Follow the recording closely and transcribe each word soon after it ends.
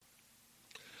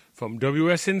From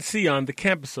WSNC on the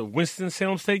campus of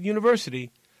Winston-Salem State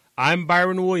University, I'm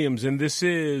Byron Williams, and this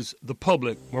is The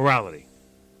Public Morality.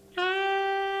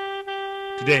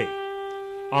 Today,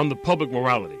 on The Public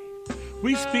Morality,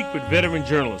 we speak with veteran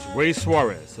journalist Ray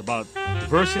Suarez about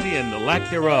diversity and the lack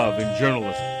thereof in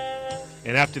journalism.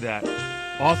 And after that,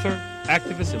 author,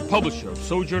 activist, and publisher of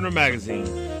Sojourner magazine,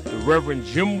 the Reverend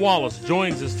Jim Wallis,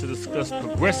 joins us to discuss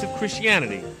progressive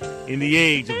Christianity in the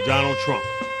age of Donald Trump.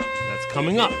 That's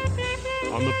coming up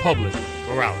on The Public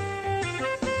Morality.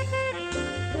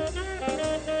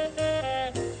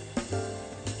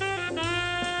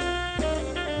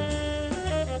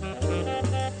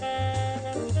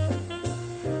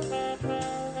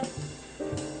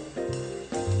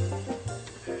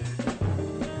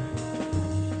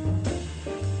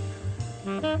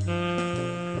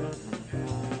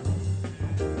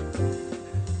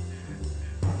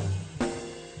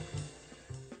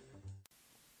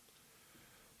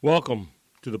 Welcome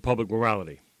to The Public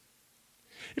Morality.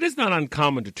 It is not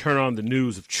uncommon to turn on the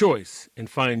news of choice and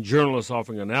find journalists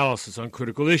offering analysis on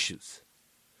critical issues.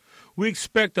 We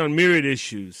expect on myriad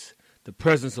issues the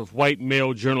presence of white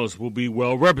male journalists will be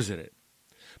well represented.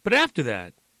 But after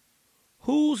that,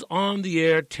 who's on the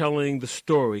air telling the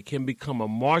story can become a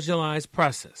marginalized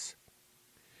process.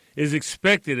 It is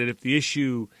expected that if the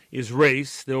issue is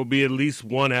race, there will be at least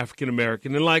one African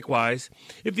American, and likewise,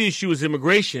 if the issue is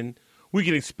immigration, we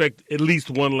can expect at least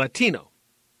one Latino.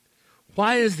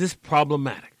 Why is this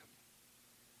problematic?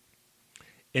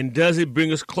 And does it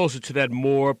bring us closer to that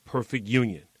more perfect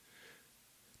union?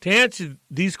 To answer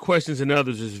these questions and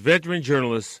others is veteran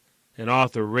journalist and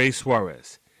author Ray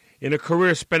Suarez. In a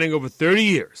career spanning over 30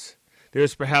 years, there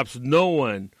is perhaps no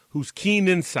one whose keen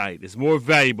insight is more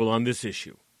valuable on this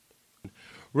issue.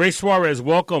 Ray Suarez,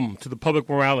 welcome to The Public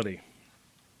Morality.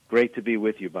 Great to be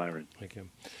with you, Byron. Thank you.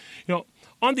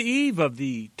 On the eve of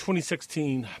the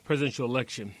 2016 presidential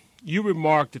election, you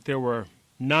remarked that there were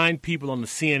 9 people on the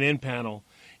CNN panel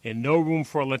and no room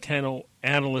for a Latino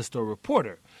analyst or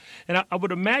reporter. And I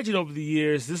would imagine over the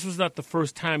years, this was not the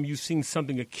first time you've seen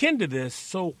something akin to this.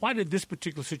 So why did this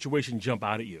particular situation jump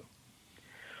out at you?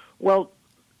 Well,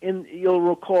 you'll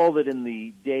recall that in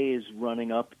the days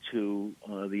running up to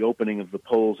the opening of the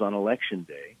polls on Election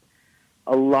Day,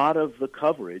 a lot of the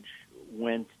coverage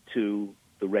went to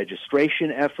the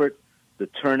registration effort, the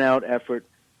turnout effort,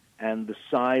 and the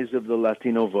size of the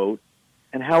Latino vote,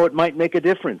 and how it might make a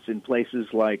difference in places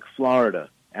like Florida,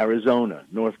 Arizona,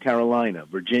 North Carolina,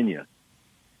 Virginia.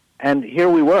 And here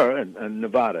we were, and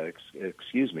Nevada,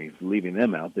 leaving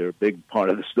them out, they're a big part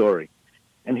of the story.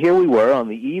 And here we were on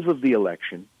the eve of the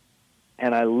election,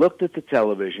 and I looked at the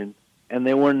television, and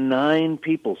there were 9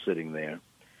 people sitting there,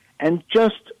 and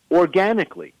just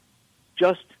organically,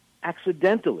 just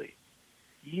accidentally,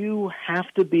 you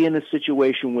have to be in a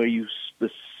situation where you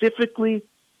specifically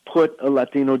put a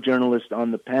Latino journalist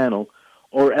on the panel,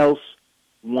 or else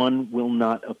one will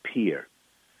not appear.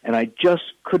 And I just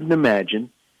couldn't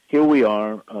imagine, here we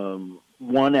are,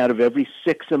 1 out of every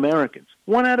 6 Americans.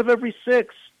 1 out of every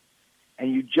 6!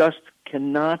 And you just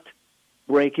cannot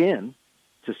break in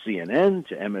to CNN,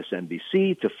 to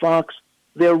MSNBC, to Fox.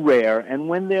 They're rare, and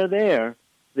when they're there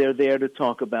to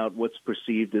talk about what's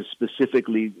perceived as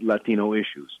specifically Latino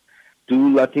issues.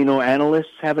 Do Latino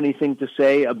analysts have anything to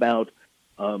say about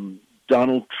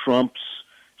Donald Trump's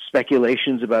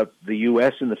speculations about the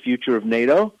U.S. and the future of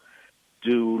NATO?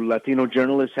 Do Latino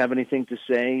journalists have anything to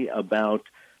say about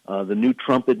the new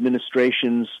Trump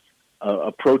administration's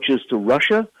approaches to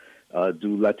Russia?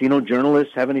 Do Latino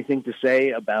journalists have anything to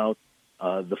say about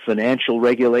the financial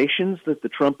regulations that the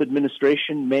Trump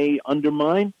administration may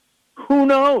undermine? Who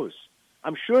knows?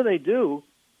 I'm sure they do,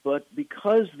 but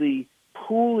because the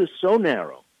pool is so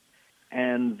narrow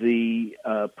and the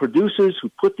producers who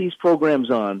put these programs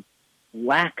on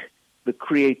lack the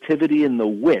creativity and the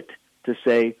wit to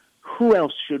say, who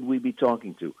else should we be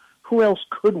talking to? Who else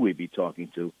could we be talking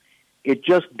to? It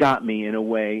just got me in a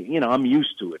way, I'm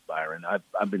used to it, Byron.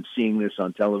 I've been seeing this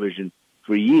on television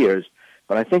for years,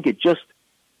 but I think it just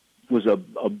was a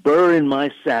burr in my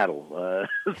saddle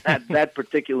that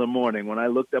particular morning when I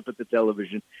looked up at the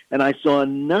television and I saw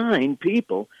 9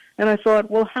 people, and I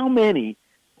thought, well, how many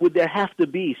would there have to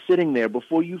be sitting there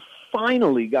before you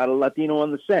finally got a Latino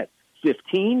on the set?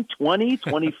 15, 20,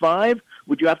 25?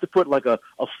 Would you have to put like a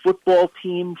football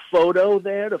team photo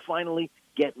there to finally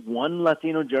get 1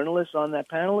 Latino journalist on that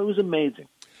panel? It was amazing.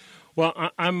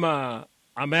 Well,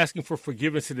 I'm asking for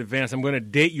forgiveness in advance. I'm going to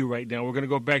date you right now. We're going to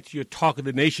go back to your Talk of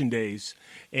the Nation days.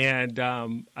 And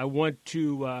I want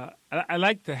to, I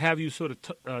like to have you sort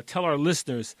of tell our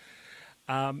listeners,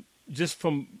 just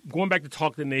from going back to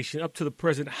Talk the Nation up to the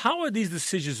present, how are these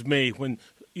decisions made when,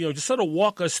 just sort of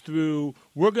walk us through,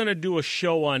 we're going to do a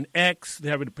show on X,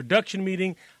 they're having a production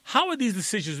meeting. How are these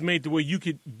decisions made the way you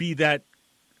could be that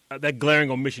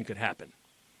glaring omission could happen?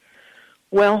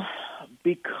 Well,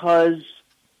 because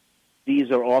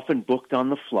these are often booked on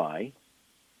the fly,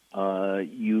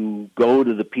 you go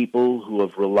to the people who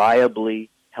have reliably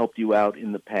helped you out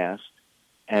in the past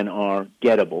and are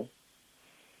gettable.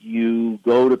 You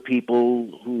go to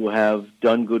people who have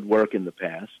done good work in the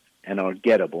past and are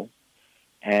gettable.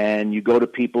 And you go to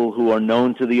people who are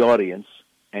known to the audience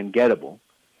and gettable.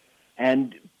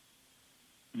 And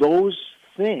those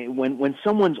things, when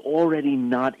someone's already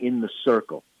not in the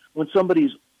circle, when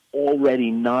somebody's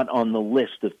already not on the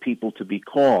list of people to be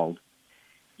called,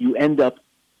 you end up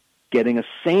getting a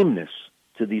sameness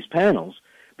to these panels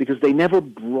because they never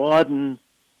broaden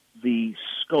the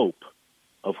scope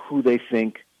of who they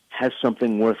think has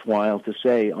something worthwhile to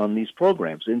say on these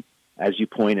programs. And as you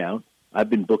point out, I've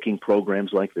been booking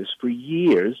programs like this for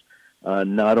years,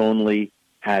 not only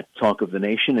at Talk of the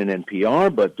Nation and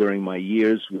NPR, but during my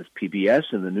years with PBS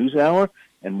and the NewsHour,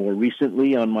 and more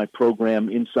recently on my program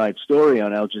Inside Story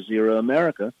on Al Jazeera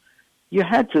America. You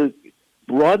had to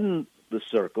broaden the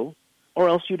circle, or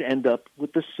else you'd end up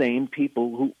with the same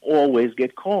people who always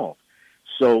get called.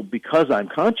 So because I'm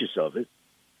conscious of it,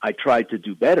 I tried to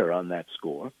do better on that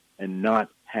score and not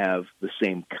have the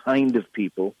same kind of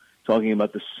people talking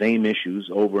about the same issues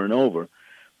over and over.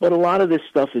 But a lot of this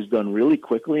stuff is done really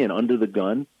quickly and under the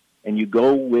gun, and you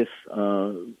go with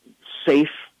safe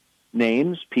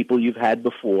names, people you've had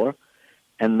before,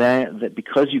 and that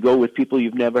because you go with people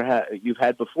you've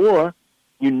had before,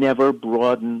 you never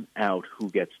broaden out who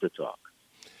gets to talk.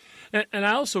 And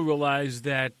I also realize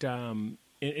that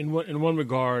in one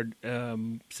regard,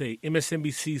 say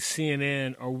MSNBC,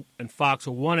 CNN, and Fox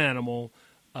are one animal.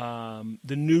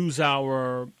 The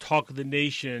NewsHour, Talk of the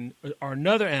Nation are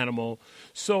another animal.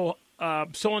 So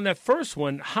on that first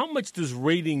one, how much does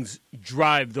ratings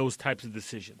drive those types of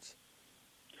decisions?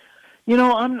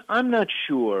 I'm not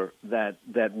sure that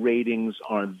ratings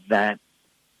are that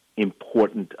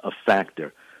important a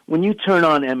factor. When you turn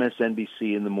on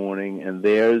MSNBC in the morning and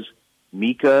there's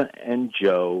Mika and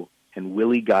Joe and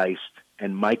Willie Geist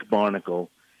and Mike Barnacle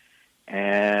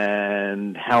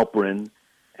and Halperin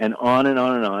and on and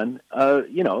on and on,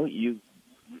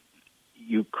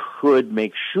 you could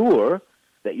make sure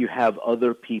that you have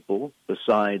other people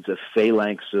besides a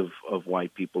phalanx of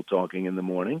white people talking in the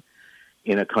morning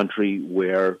in a country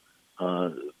where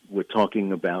we're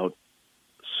talking about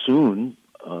soon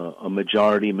a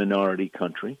majority-minority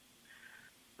country.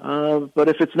 But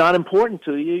if it's not important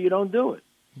to you, you don't do it.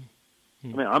 I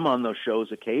mean, I'm on those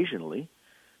shows occasionally,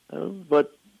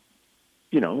 but,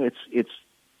 it's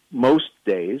most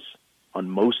days on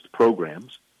most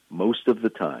programs, most of the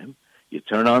time, you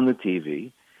turn on the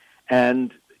TV,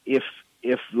 and if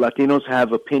Latinos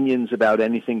have opinions about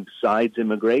anything besides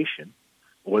immigration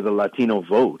or the Latino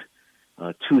vote,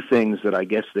 two things that I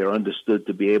guess they're understood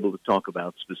to be able to talk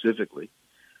about specifically,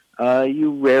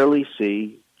 you rarely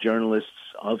see journalists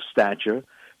of stature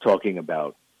talking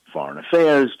about foreign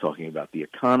affairs, talking about the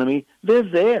economy. They're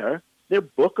there. They're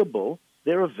bookable.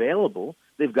 They're available.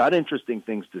 They've got interesting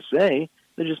things to say.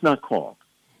 They're just not called.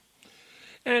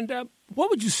 And what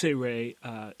would you say, Ray,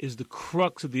 is the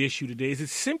crux of the issue today? Is it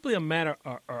simply a matter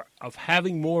of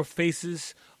having more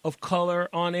faces of color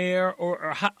on air,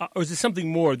 or is it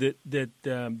something more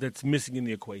that's missing in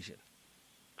the equation?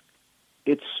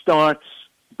 It starts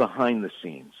behind the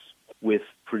scenes with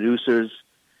producers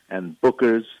and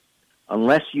bookers.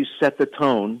 Unless you set the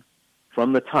tone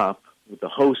from the top with the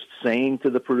host saying to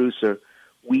the producer,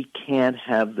 we can't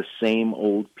have the same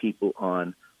old people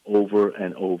on over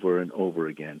and over and over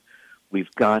again.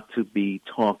 We've got to be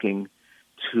talking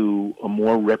to a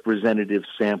more representative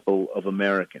sample of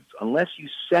Americans. Unless you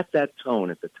set that tone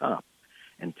at the top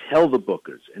and tell the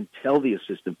bookers and tell the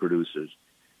assistant producers,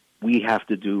 we have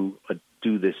to do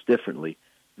this differently,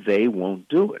 they won't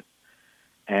do it.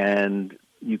 And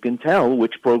you can tell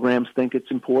which programs think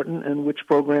it's important and which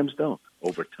programs don't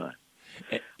over time.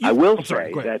 I will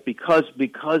say that because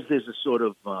there's a sort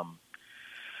of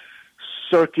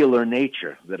circular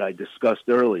nature that I discussed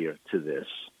earlier to this,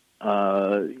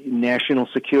 national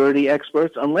security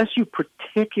experts, unless you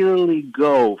particularly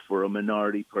go for a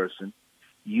minority person,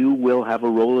 you will have a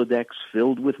Rolodex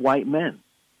filled with white men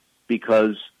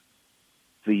because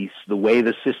the way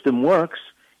the system works,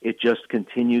 it just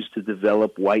continues to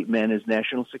develop white men as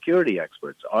national security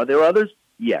experts. Are there others?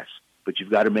 Yes, but you've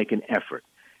got to make an effort.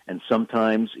 And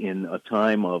sometimes in a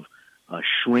time of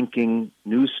shrinking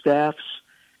news staffs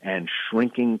and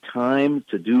shrinking time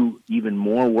to do even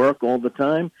more work all the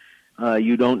time,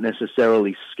 you don't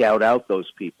necessarily scout out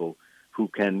those people who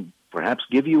can perhaps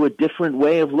give you a different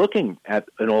way of looking at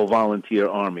an all-volunteer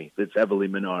army that's heavily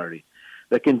minority,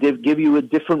 that can give you a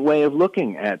different way of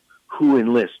looking at who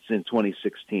enlists in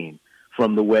 2016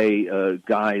 from the way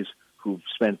guys who've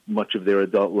spent much of their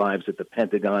adult lives at the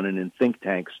Pentagon and in think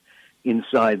tanks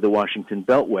inside the Washington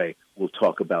Beltway will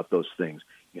talk about those things.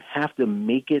 You have to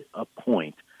make it a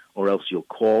point, or else you'll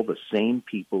call the same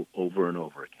people over and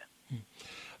over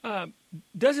again.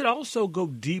 Does it also go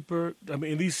deeper? I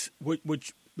mean, at least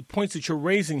which the points that you're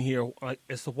raising here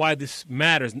as to why this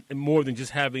matters, more than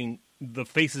just having the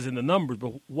faces and the numbers,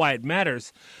 but why it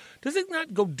matters. Does it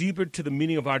not go deeper to the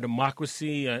meaning of our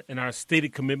democracy and our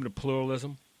stated commitment to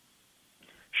pluralism?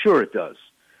 Sure it does.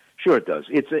 Sure it does.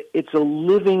 It's a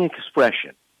living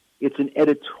expression. It's an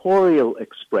editorial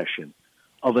expression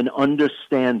of an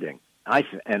understanding.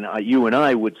 You and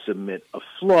I would submit a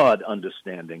flawed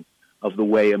understanding of the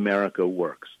way America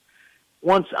works.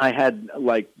 Once I had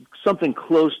something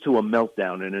close to a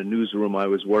meltdown in a newsroom I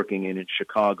was working in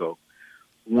Chicago,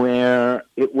 where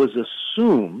it was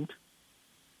assumed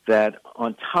that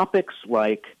on topics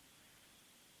like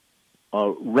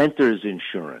renters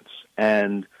insurance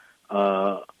and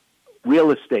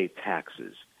real estate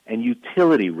taxes and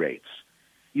utility rates,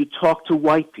 you talk to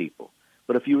white people.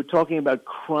 But if you were talking about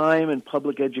crime and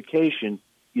public education,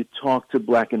 you talk to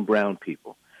black and brown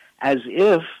people. As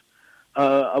if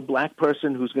a black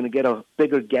person who's going to get a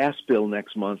bigger gas bill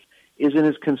next month isn't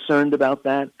as concerned about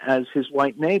that as his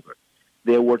white neighbor.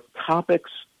 There were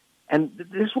topics, and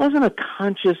this wasn't a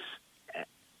conscious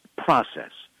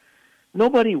process.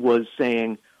 Nobody was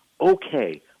saying,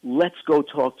 okay, let's go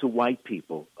talk to white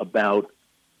people about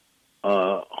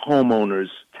homeowners'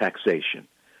 taxation,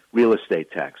 real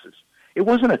estate taxes. It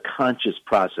wasn't a conscious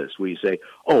process where you say,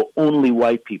 oh, only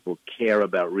white people care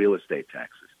about real estate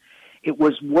taxes. It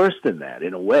was worse than that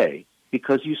in a way,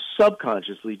 because you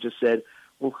subconsciously just said,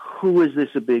 well, who is this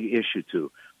a big issue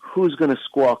to? Who's going to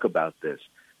squawk about this?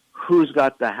 Who's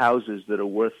got the houses that are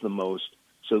worth the most,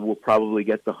 so we'll probably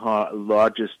get the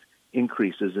largest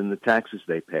increases in the taxes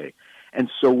they pay? And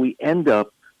so we end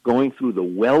up going through the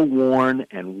well-worn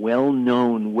and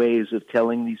well-known ways of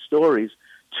telling these stories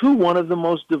to one of the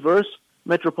most diverse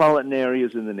metropolitan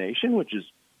areas in the nation, which is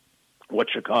what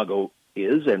Chicago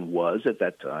is and was at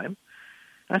that time.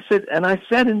 I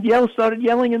said and started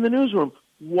yelling in the newsroom,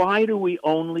 why do we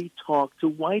only talk to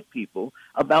white people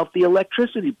about the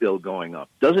electricity bill going up?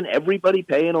 Doesn't everybody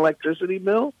pay an electricity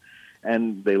bill?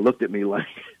 And they looked at me like,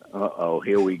 uh-oh,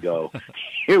 here we go.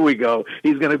 Here we go.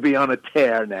 He's going to be on a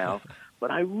tear now.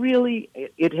 But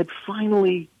it had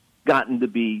finally gotten to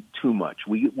be too much.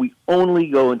 We only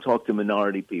go and talk to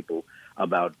minority people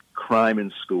about crime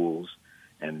in schools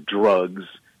and drugs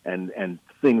and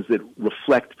things that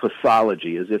reflect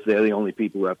pathology, as if they're the only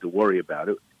people who have to worry about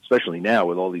it, especially now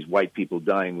with all these white people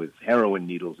dying with heroin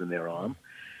needles in their arm.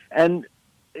 And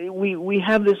we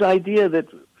have this idea that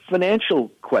financial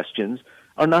questions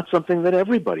are not something that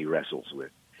everybody wrestles with.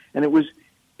 And it was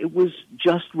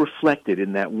just reflected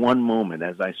in that one moment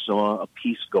as I saw a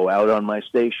piece go out on my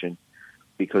station,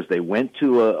 because they went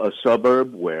to a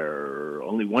suburb where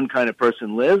only one kind of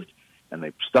person lived, and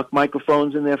they stuck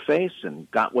microphones in their face and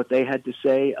got what they had to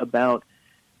say about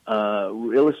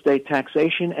real estate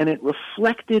taxation, and it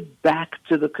reflected back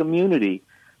to the community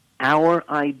our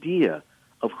idea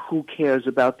of who cares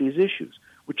about these issues,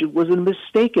 which it was a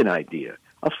mistaken idea,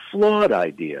 a flawed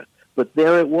idea, but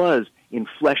there it was in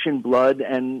flesh and blood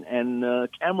and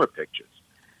camera pictures.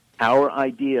 Our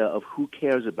idea of who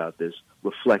cares about this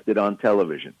reflected on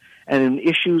television. And in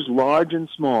issues large and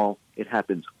small, it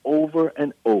happens over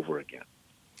and over again.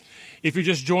 If you're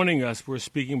just joining us, we're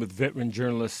speaking with veteran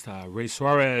journalist Ray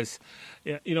Suarez.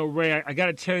 You know, Ray, I got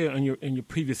to tell you, in your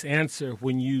previous answer,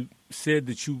 when you said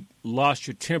that you lost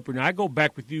your temper, now I go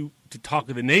back with you to Talk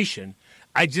of the Nation.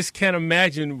 I just can't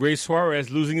imagine Ray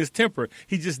Suarez losing his temper.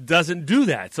 He just doesn't do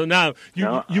that. So now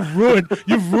you've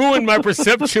ruined my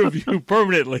perception of you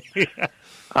permanently.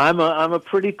 I'm a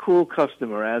pretty cool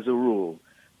customer as a rule,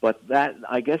 but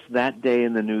I guess that day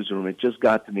in the newsroom, it just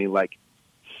got to me like,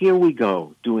 here we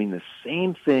go, doing the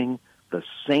same thing, the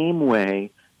same way,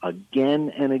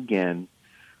 again and again.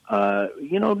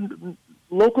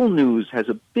 Local news has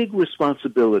a big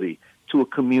responsibility to a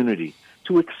community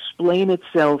to explain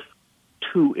itself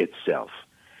to itself.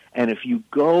 And if you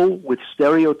go with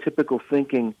stereotypical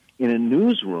thinking in a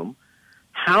newsroom,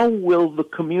 how will the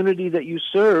community that you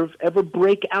serve ever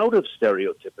break out of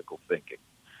stereotypical thinking?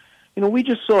 We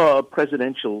just saw a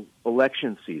presidential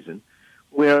election season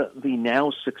where the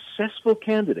now successful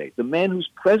candidate, the man who's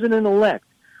president-elect,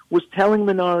 was telling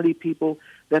minority people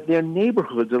that their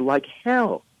neighborhoods are like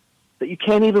hell, that you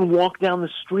can't even walk down the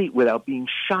street without being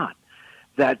shot,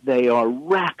 that they are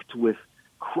racked with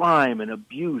crime and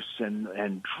abuse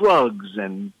and drugs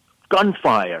and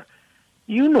gunfire.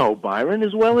 You know, Byron,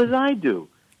 as well as I do,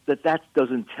 that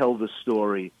doesn't tell the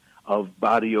story of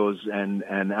barrios and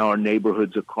our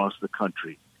neighborhoods across the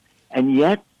country. And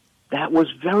yet, that was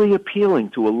very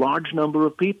appealing to a large number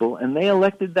of people, and they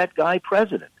elected that guy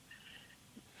president.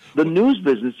 The news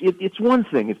business, it's one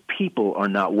thing if people are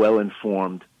not well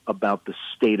informed about the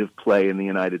state of play in the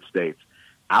United States.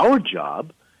 Our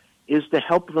job is to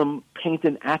help them paint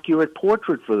an accurate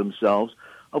portrait for themselves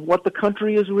of what the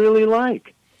country is really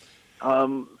like.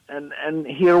 And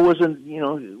here was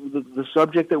the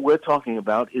subject that we're talking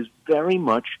about is very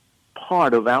much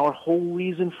part of our whole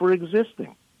reason for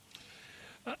existing.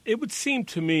 It would seem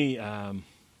to me, I'm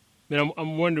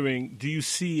wondering, do you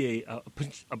see a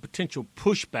potential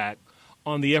pushback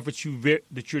on the efforts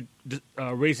that you're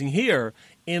raising here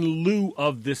in lieu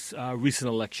of this recent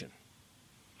election?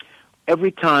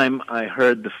 Every time I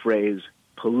heard the phrase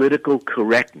political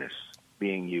correctness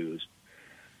being used,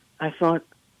 I thought,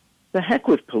 the heck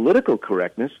with political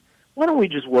correctness. Why don't we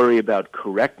just worry about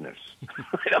correctness?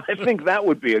 I think that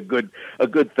would be a good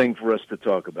thing for us to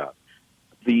talk about.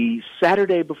 The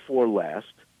Saturday before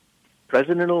last,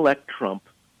 President-elect Trump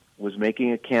was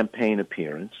making a campaign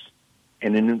appearance,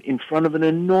 and in front of an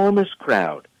enormous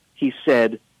crowd, he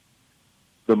said,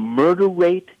 the murder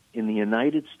rate in the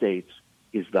United States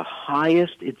is the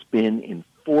highest it's been in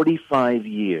 45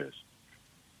 years.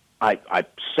 I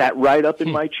sat right up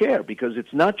in my chair because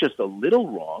it's not just a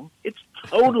little wrong, it's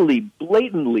totally,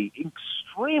 blatantly,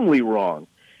 extremely wrong.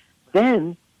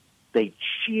 Then they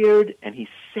cheered, and he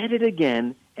said it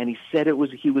again, and he said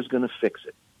he was going to fix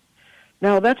it.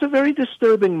 Now, that's a very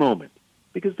disturbing moment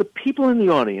because the people in the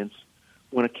audience,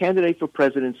 when a candidate for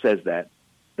president says that,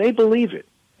 they believe it.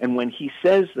 And when he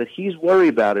says that he's worried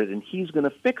about it and he's going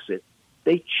to fix it,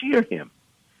 they cheer him.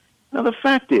 Now, the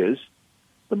fact is,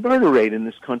 the murder rate in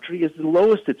this country is the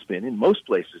lowest it's been in most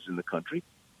places in the country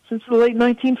since the late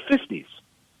 1950s.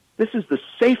 This is the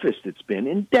safest it's been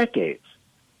in decades.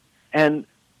 And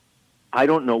I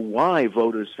don't know why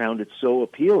voters found it so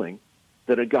appealing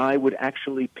that a guy would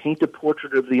actually paint a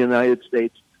portrait of the United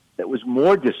States that was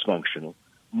more dysfunctional,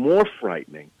 more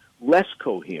frightening, less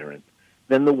coherent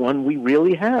than the one we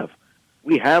really have.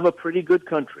 We have a pretty good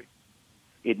country.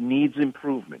 It needs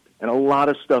improvement, and a lot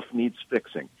of stuff needs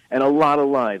fixing, and a lot of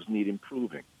lives need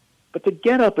improving. But to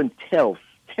get up and tell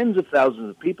tens of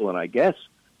thousands of people, and I guess,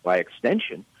 by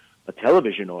extension, a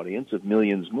television audience of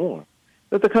millions more,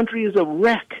 that the country is a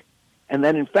wreck, and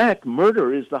that, in fact,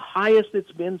 murder is the highest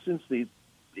it's been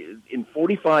in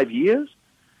 45 years,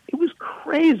 it was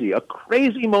crazy, a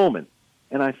crazy moment.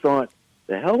 And I thought,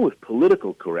 the hell with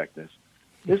political correctness.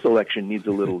 This election needs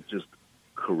a little just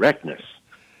correctness.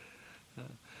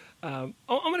 I'm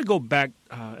going to go back,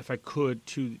 if I could,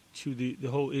 to the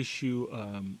whole issue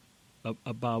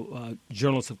about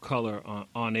journalists of color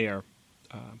on air.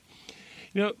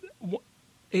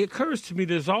 It occurs to me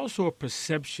there's also a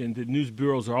perception that news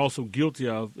bureaus are also guilty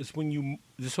of is when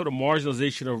the sort of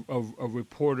marginalization of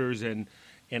reporters and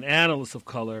analysts of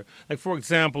color. Like, for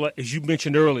example, as you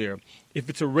mentioned earlier, if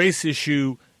it's a race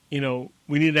issue, we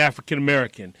need an African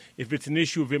American. If it's an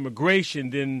issue of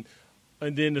immigration, then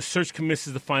the search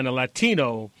commences to find a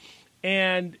Latino.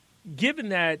 And given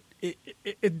that,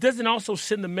 it doesn't also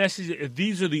send the message that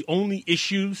these are the only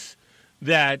issues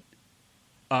that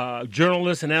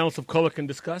journalists and analysts of color can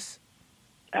discuss?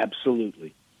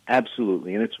 Absolutely.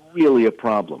 Absolutely. And it's really a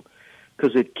problem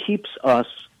because it keeps us,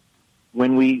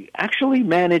 when we actually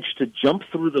manage to jump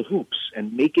through the hoops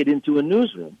and make it into a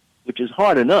newsroom, which is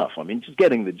hard enough. I mean, just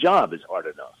getting the job is hard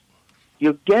enough.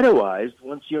 You're ghettoized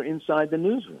once you're inside the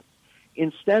newsroom.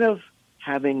 Instead of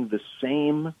having the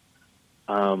same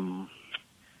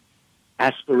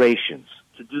aspirations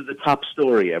to do the top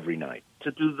story every night,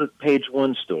 to do the page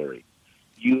one story,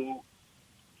 you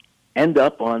end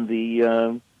up on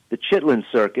the Chitlin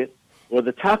circuit or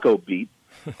the taco beat,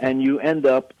 and you end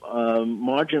up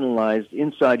marginalized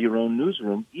inside your own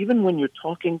newsroom, even when you're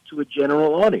talking to a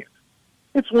general audience.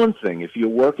 It's one thing if you're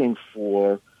working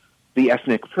for the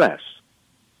ethnic press,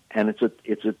 and it's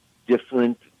a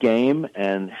different game,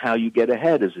 and how you get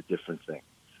ahead is a different thing.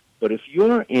 But if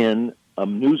you're in a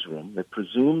newsroom that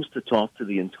presumes to talk to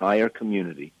the entire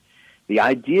community, the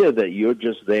idea that you're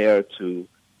just there to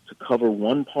cover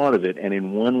one part of it and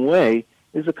in one way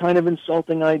is a kind of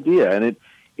insulting idea, and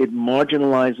it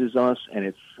marginalizes us and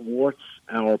it thwarts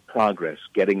our progress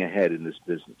getting ahead in this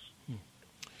business.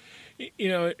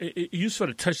 You sort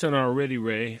of touched on it already,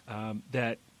 Ray,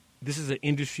 that this is an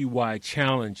industry-wide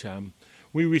challenge.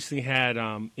 We recently had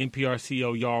NPR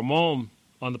CEO Yar Moen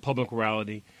on the Public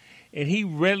Morality, and he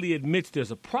readily admits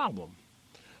there's a problem.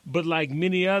 But like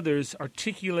many others,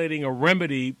 articulating a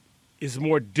remedy is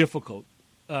more difficult.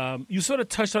 You sort of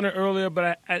touched on it earlier,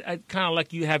 but I kind of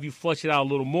like have you flesh it out a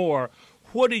little more.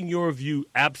 What, in your view,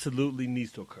 absolutely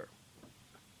needs to occur?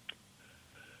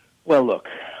 Well, look,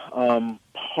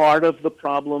 part of the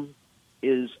problem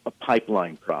is a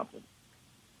pipeline problem.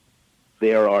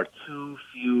 There are too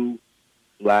few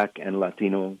Black and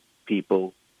Latino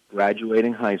people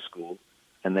graduating high school,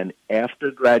 and then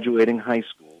after graduating high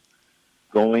school,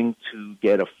 going to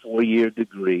get a 4-year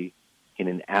degree in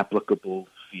an applicable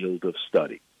field of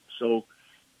study. So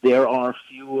there are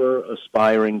fewer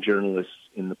aspiring journalists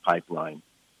in the pipeline.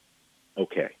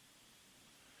 Okay.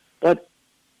 But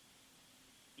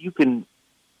you can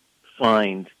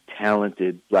find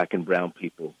talented Black and brown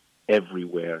people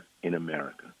everywhere in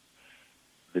America.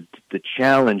 The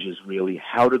challenge is really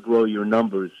how to grow your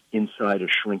numbers inside a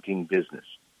shrinking business.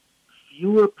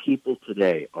 Fewer people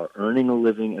today are earning a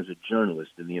living as a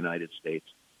journalist in the United States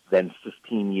than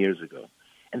 15 years ago.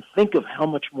 And think of how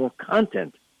much more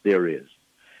content there is.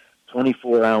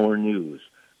 24-hour news,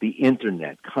 the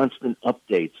Internet, constant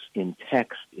updates in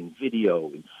text, in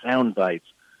video, in sound bites.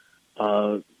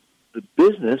 The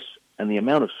business and the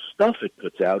amount of stuff it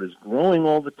puts out is growing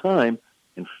all the time,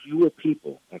 and fewer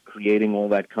people are creating all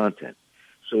that content.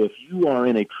 So if you are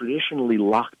in a traditionally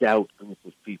locked out group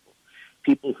of people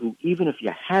who, even if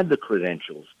you had the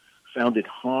credentials, found it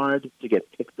hard to get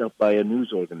picked up by a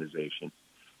news organization,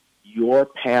 your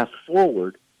path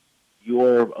forward,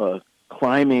 you're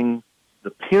climbing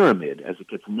the pyramid as it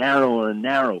gets narrower and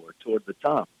narrower toward the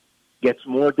top, gets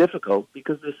more difficult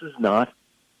because this is not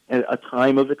a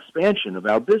time of expansion of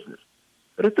our business.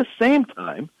 But at the same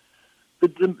time, the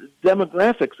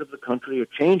demographics of the country are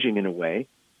changing in a way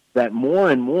that more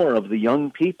and more of the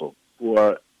young people who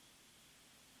are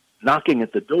knocking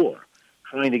at the door,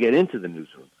 trying to get into the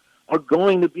newsroom, are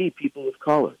going to be people of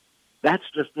color. That's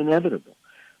just inevitable.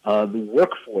 The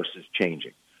workforce is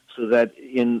changing, so that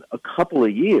in a couple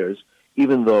of years,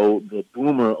 even though the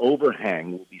boomer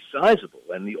overhang will be sizable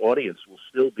and the audience will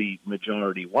still be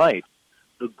majority white,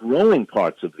 the growing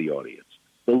parts of the audience,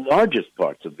 the largest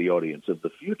parts of the audience of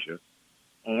the future,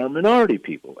 are minority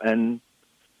people. And,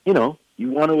 you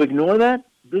want to ignore that,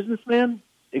 businessman?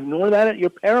 Ignore that at your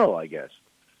peril, I guess.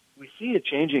 We see it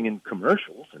changing in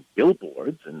commercials and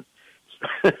billboards and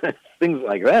things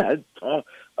like that,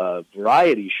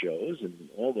 variety shows and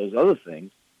all those other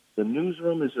things. The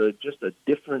newsroom is just a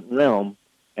different realm,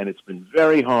 and it's been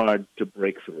very hard to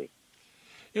break through.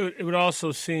 It would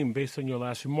also seem, based on your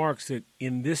last remarks, that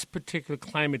in this particular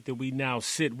climate that we now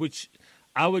sit, which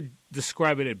I would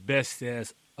describe it at best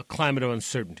as a climate of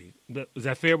uncertainty. Is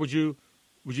that fair? Would you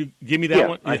give me that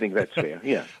one? I think that's fair,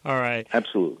 yeah. All right.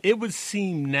 Absolutely. It would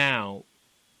seem now,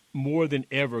 more than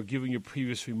ever, given your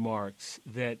previous remarks,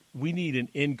 that we need an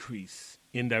increase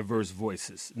in diverse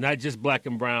voices, not just Black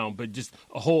and brown, but just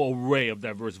a whole array of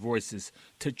diverse voices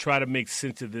to try to make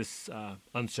sense of this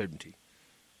uncertainty.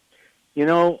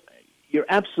 You're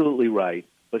absolutely right,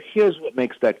 but here's what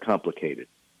makes that complicated.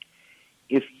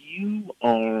 If you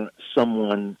are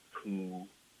someone who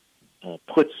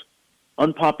puts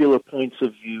unpopular points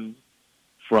of view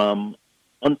from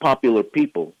unpopular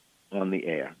people on the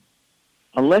air,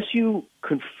 unless you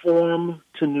conform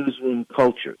to newsroom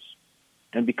cultures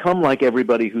and become like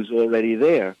everybody who's already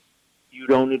there, you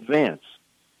don't advance.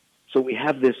 So we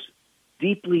have this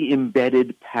deeply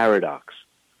embedded paradox.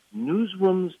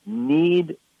 Newsrooms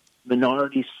need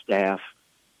minority staff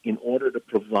in order to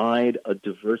provide a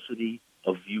diversity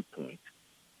of viewpoint.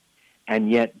 And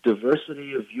yet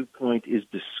diversity of viewpoint is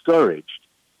discouraged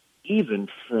even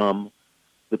from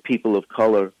the people of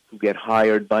color who get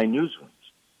hired by newsrooms.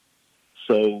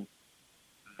 So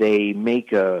they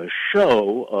make a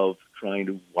show of trying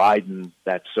to widen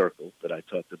that circle that I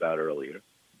talked about earlier.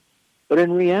 But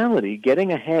in reality,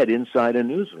 getting ahead inside a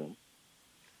newsroom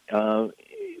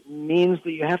means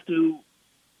that you have to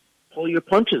pull your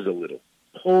punches a little,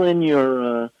 pull in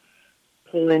your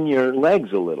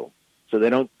legs a little, so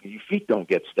your feet don't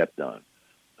get stepped on.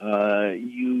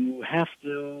 You have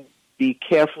to be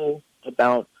careful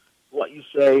about what you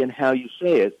say and how you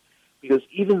say it, because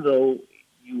even though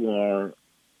you are,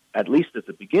 at least at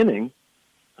the beginning,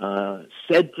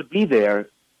 said to be there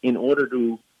in order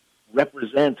to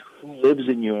represent who lives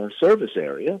in your service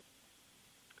area,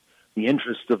 the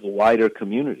interests of the wider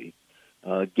community,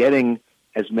 getting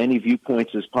as many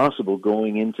viewpoints as possible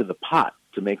going into the pot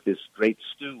to make this great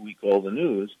stew we call the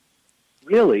news,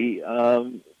 really,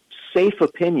 safe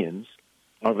opinions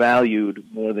are valued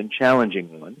more than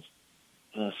challenging ones.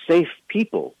 Safe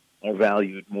people are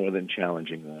valued more than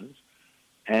challenging ones.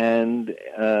 And,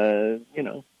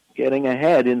 getting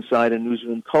ahead inside a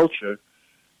newsroom culture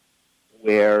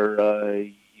where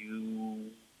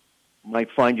you might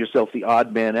find yourself the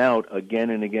odd man out again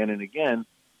and again and again,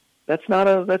 that's not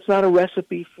a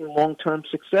recipe for long-term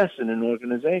success in an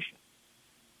organization.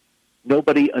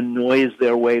 Nobody annoys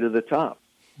their way to the top.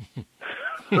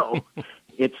 So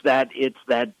it's that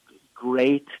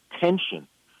great tension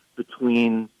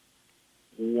between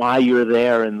why you're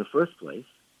there in the first place,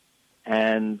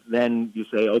 and then you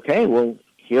say, okay, well,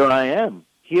 here I am.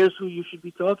 Here's who you should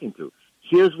be talking to.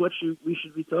 Here's what we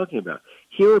should be talking about.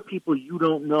 Here are people you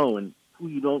don't know and who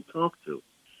you don't talk to.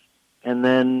 And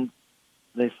then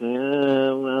they say,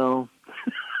 well,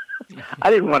 I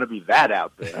didn't want to be that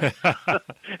out there.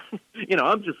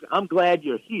 I'm glad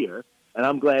you're here, and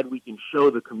I'm glad we can show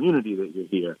the community that you're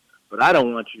here, but I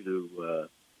don't want you to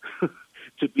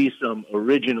to be some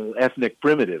original ethnic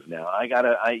primitive now.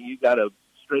 You gotta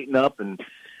straighten up and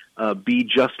be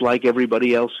just like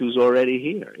everybody else who's already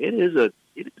here. It is a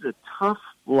tough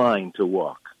line to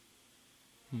walk.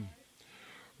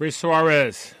 Ray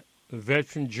Suarez, a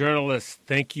veteran journalist,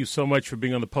 thank you so much for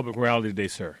being on the Public Morality today,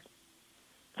 sir.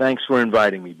 Thanks for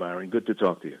inviting me, Byron. Good to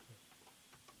talk to you.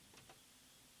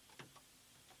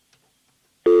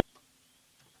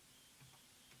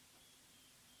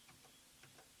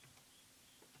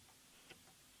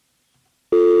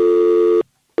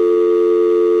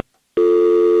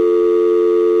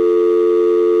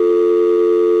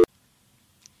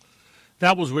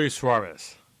 That was Ray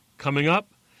Suarez. Coming up,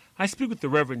 I speak with the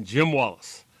Reverend Jim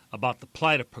Wallis about the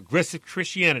plight of progressive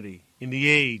Christianity in the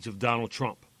age of Donald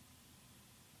Trump.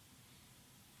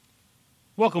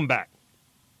 Welcome back.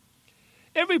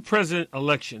 Every president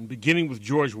election, beginning with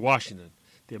George Washington,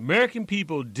 the American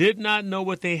people did not know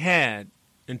what they had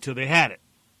until they had it.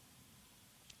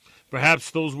 Perhaps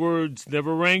those words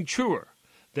never rang truer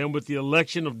than with the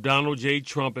election of Donald J.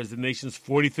 Trump as the nation's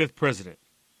 45th president.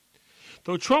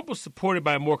 Though Trump was supported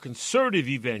by more conservative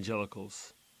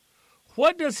evangelicals,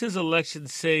 what does his election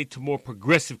say to more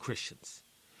progressive Christians?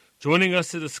 Joining us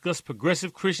to discuss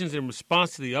progressive Christians in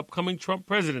response to the upcoming Trump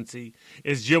presidency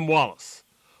is Jim Wallis.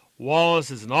 Wallis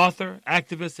is an author,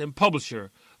 activist, and publisher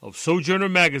of Sojourner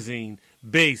magazine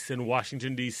based in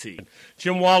Washington, D.C.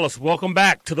 Jim Wallis, welcome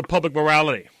back to the Public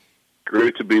Morality.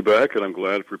 Great to be back, and I'm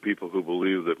glad for people who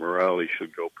believe that morality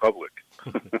should go public.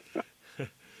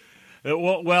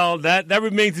 Well, that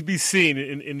remains to be seen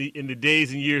in the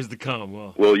days and years to come.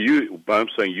 Well, I'm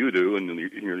saying you do, and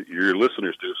your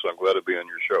listeners do. So I'm glad to be on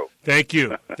your show. Thank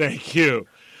you, thank you.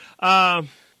 Well,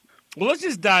 let's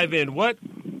just dive in. What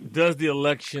does the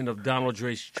election of Donald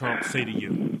J. Trump say to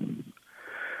you?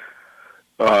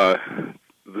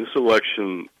 This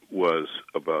election was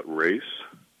about race,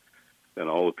 and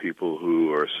all the people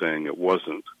who are saying it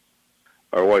wasn't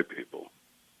are white people.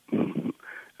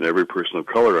 And every person of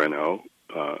color I know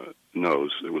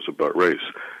knows it was about race.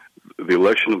 The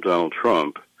election of Donald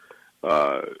Trump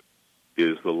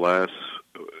is a last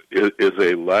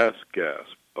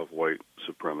gasp of white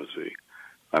supremacy.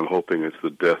 I'm hoping it's the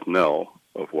death knell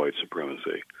of white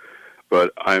supremacy.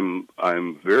 But I'm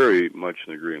very much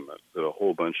in agreement that a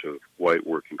whole bunch of white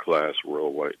working class,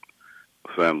 rural white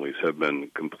families have been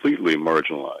completely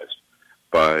marginalized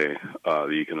by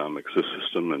the economic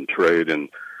system and trade and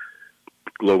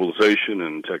globalization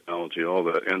and technology, all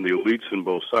that, and the elites in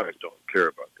both sides don't care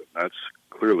about them. That's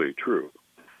clearly true.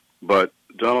 But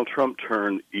Donald Trump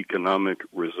turned economic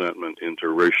resentment into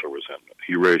racial resentment.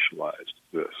 He racialized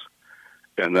this,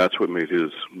 and that's what made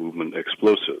his movement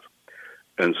explosive.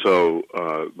 And so,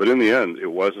 but in the end,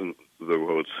 it wasn't the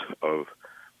votes of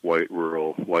white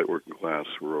working class,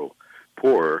 rural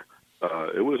poor.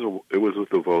 It was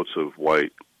the votes of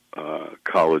white,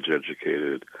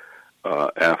 college-educated,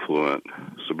 affluent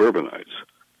suburbanites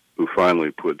who finally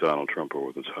put Donald Trump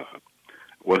over the top.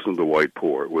 It wasn't the white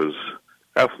poor. It was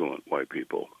affluent white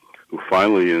people who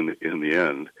finally, in the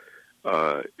end,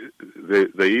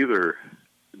 they either,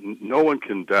 no one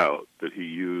can doubt that he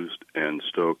used and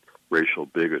stoked racial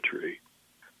bigotry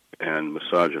and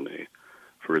misogyny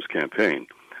for his campaign.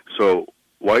 So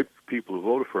white people who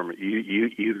voted for him are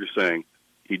either saying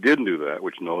he didn't do that,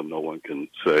 which no one can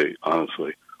say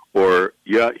honestly, or,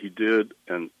 yeah, he did,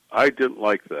 and I didn't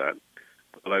like that,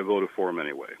 but I voted for him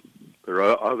anyway. There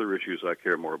are other issues I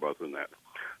care more about than that.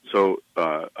 So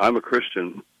I'm a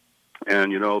Christian,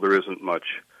 and, there isn't much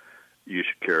you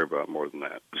should care about more than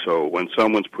that. So when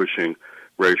someone's pushing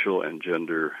racial and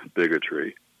gender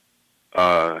bigotry,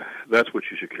 that's what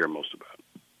you should care most about.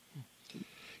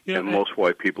 and most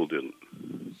white people didn't.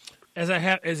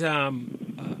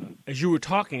 As you were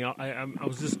talking, I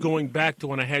was just going back to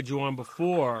when I had you on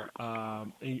before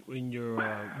in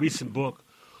your recent book,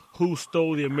 "Who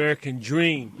Stole the American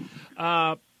Dream."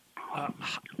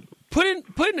 Put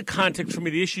into context for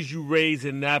me the issues you raised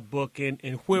in that book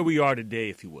and where we are today,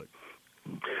 if you would.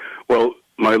 Well,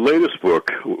 my latest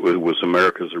book was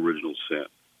America's Original Sin.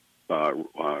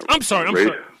 I'm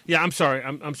sorry. Yeah, I'm sorry.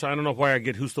 I'm sorry. I don't know why I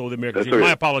get "Who Stole the American Dream." Okay.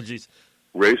 My apologies.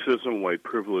 Racism, White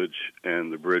Privilege,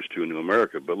 and the Bridge to a New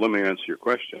America. But let me answer your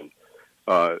question.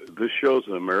 This shows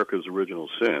that America's original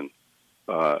sin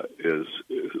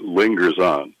lingers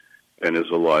on and is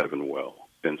alive and well.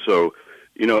 And so,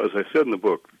 as I said in the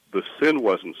book, the sin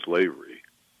wasn't slavery.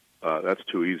 That's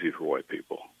too easy for white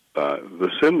people.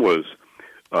 The sin was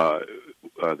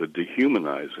the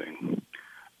dehumanizing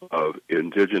of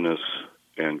indigenous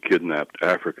and kidnapped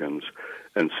Africans,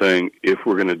 and saying, if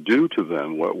we're going to do to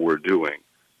them what we're doing,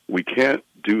 we can't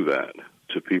do that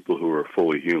to people who are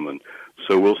fully human.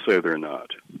 So we'll say they're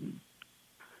not.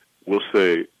 We'll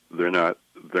say they're not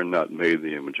made in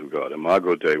the image of God.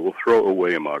 Imago Dei. We'll throw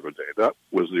away Imago Dei. That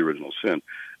was the original sin,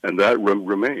 and that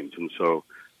remains. And so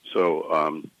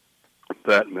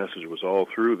that message was all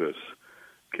through this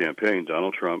campaign.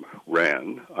 Donald Trump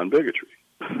ran on bigotry.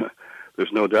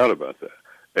 There's no doubt about that.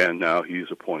 And now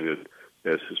he's appointed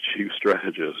as his chief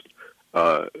strategist,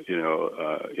 Bannon,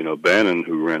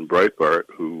 who ran Breitbart,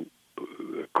 who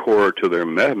core to their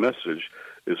message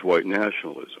is white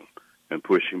nationalism and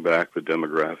pushing back the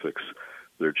demographics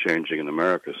they're changing in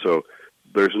America. So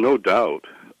there's no doubt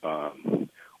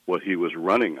what he was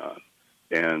running on.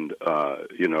 And,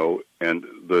 and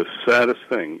the saddest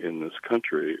thing in this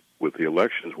country with the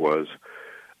elections was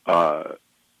the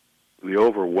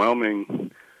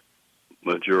overwhelming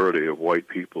majority of white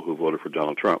people who voted for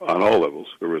Donald Trump on all levels.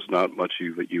 There was not much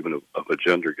even of a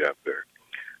gender gap there.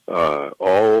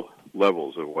 All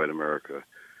levels of white America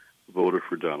voted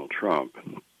for Donald Trump.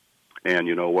 And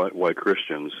you know what? White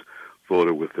Christians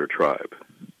voted with their tribe.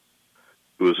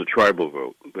 It was a tribal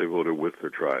vote. They voted with their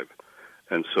tribe.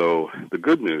 And so the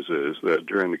good news is that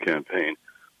during the campaign,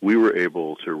 we were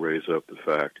able to raise up the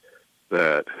fact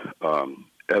that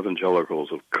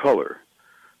evangelicals of color,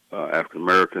 African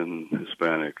American,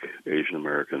 Hispanic, Asian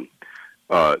American,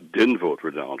 didn't vote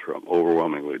for Donald Trump,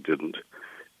 overwhelmingly didn't.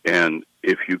 And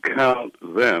if you count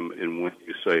them in when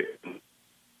you say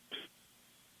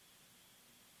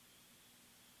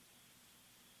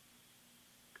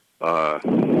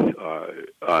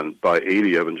by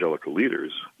 80 evangelical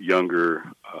leaders, younger,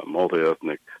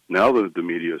 multi-ethnic, now that the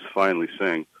media is finally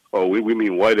saying, oh, we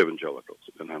mean white evangelicals.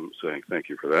 And I'm saying thank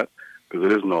you for that, because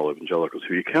it isn't all evangelicals. If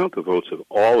you count the votes of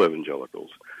all evangelicals,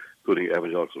 including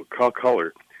evangelicals of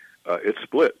color, it's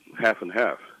split half and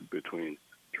half between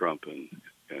Trump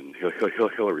and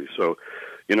Hillary. So,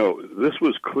 this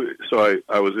was clear. So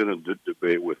I was in a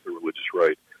debate with a religious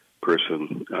right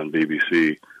person on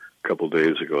BBC a couple of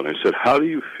days ago, and I said, how do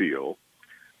you feel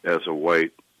as a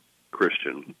white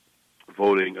Christian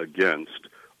voting against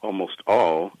almost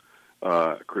all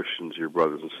Christians, your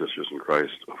brothers and sisters in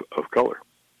Christ of color?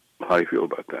 How do you feel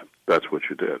about that? That's what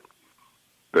you did.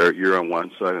 You're on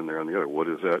one side and they're on the other. What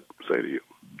does that say to you?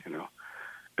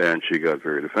 And she got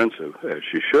very defensive, as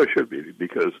she should be,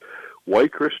 because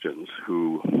white Christians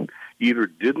who either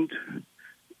didn't,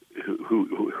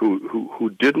 who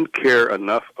didn't care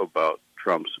enough about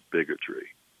Trump's bigotry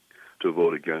to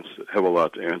vote against it have a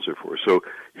lot to answer for. So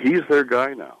he's their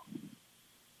guy now.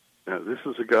 Now, this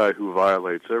is a guy who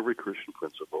violates every Christian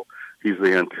principle. He's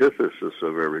the antithesis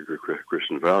of every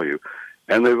Christian value,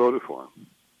 and they voted for him.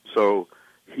 So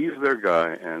he's their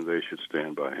guy, and they should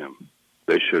stand by him.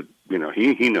 They should,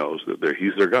 he knows that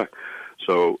he's their guy.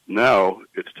 So now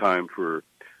it's time for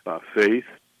faith,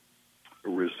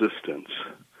 resistance,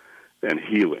 and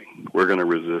healing. We're going to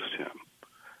resist him.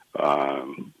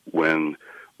 When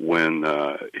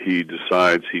he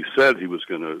decides, he said he was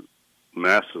going to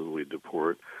massively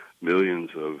deport millions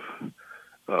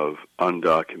of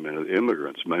undocumented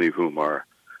immigrants, many of whom are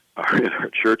in our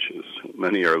churches.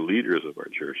 Many are leaders of our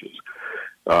churches.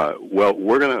 Well,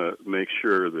 we're going to make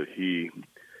sure that he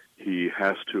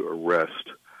has to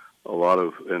arrest a lot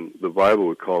of, and the Bible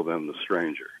would call them the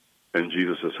stranger. And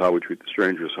Jesus says, how we treat the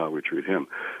stranger is how we treat him.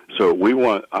 So we're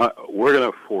going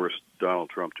to force Donald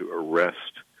Trump to arrest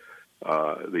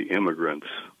the immigrants,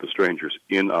 the strangers,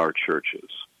 in our churches.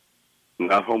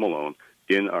 Not home alone,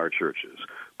 in our churches.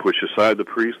 Push aside the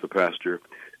priest, the pastor,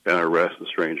 and arrest the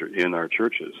stranger in our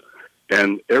churches.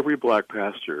 And every black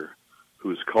pastor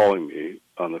who's calling me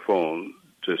on the phone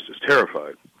just is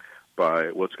terrified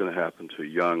by what's going to happen to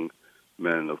young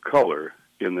men of color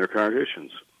in their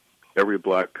congregations. every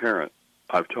black parent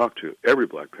I've talked to, every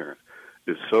black parent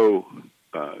is so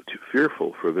too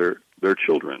fearful for their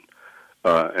children.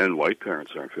 And white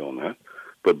parents aren't feeling that,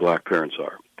 but black parents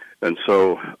are. And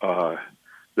so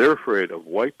they're afraid of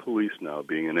white police now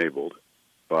being enabled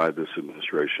by this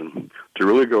administration to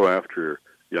really go after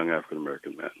young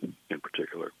African-American men in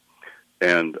particular.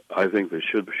 And I think they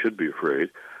should be afraid.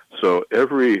 So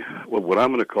what I'm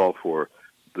going to call for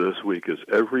this week is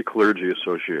every clergy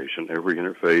association, every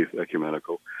interfaith,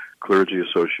 ecumenical clergy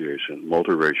association,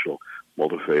 multiracial,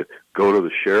 multi-faith, go to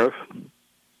the sheriff,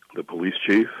 the police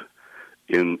chief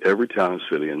in every town and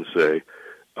city and say,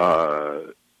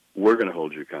 we're going to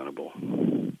hold you accountable.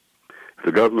 If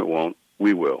the government won't,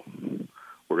 we will.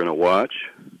 We're going to watch,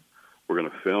 we're going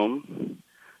to film,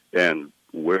 and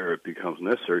where it becomes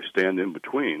necessary, stand in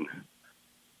between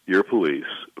your police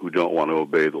who don't want to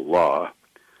obey the law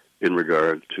in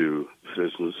regard to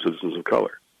citizens of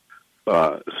color.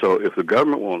 So if the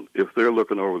government won't, if they're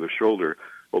looking over their shoulder,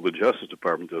 well, the Justice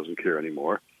Department doesn't care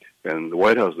anymore, and the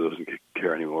White House doesn't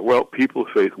care anymore. Well, people of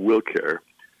faith will care,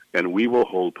 and we will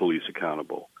hold police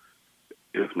accountable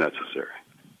if necessary.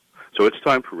 So it's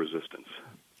time for resistance.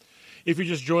 If you're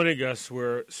just joining us,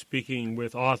 we're speaking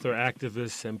with author,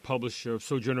 activist, and publisher of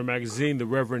Sojourner Magazine, the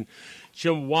Reverend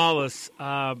Jim Wallis.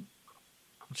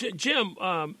 Jim,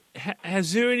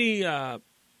 has there any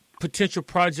potential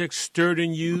projects stirred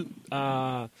in you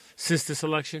since this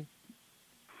election?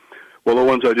 Well, the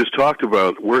ones I just talked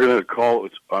about, we're going to call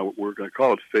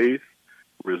it faith,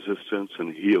 resistance,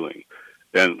 and healing.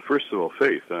 And first of all,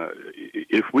 faith.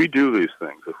 If we do these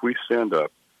things, if we stand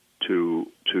up to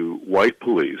white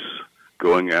police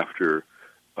going after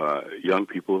young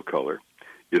people of color,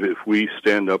 if we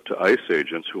stand up to ICE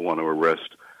agents who want to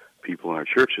arrest people in our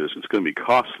churches, it's going to be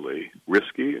costly,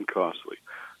 risky, and costly.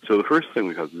 So the first thing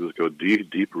we have to do is go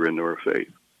deeper into our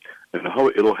faith. And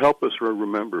it'll help us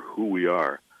remember who we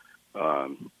are.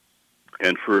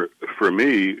 And for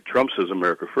me, Trump says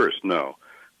America first. No,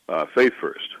 faith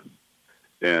first.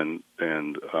 And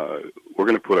we're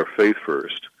going to put our faith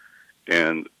first,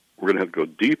 and we're going to have to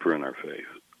go deeper in our faith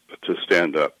to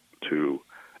stand up to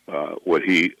what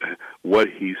he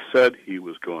said he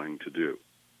was going to do.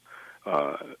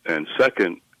 And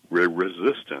second,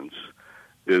 resistance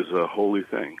is a holy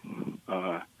thing,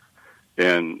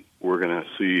 and we're going to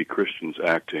see Christians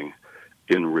acting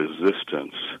in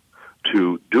resistance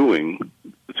to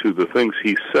the things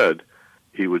he said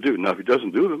he would do. Now, if he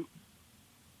doesn't do them,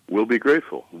 we'll be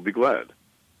grateful. We'll be glad.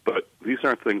 But these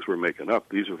aren't things we're making up.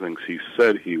 These are things he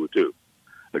said he would do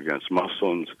against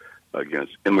Muslims,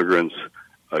 against immigrants,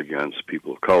 against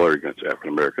people of color, against African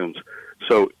Americans.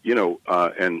 So,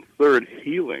 and third,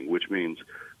 healing, which means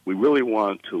we really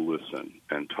want to listen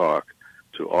and talk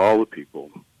to all the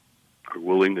people who are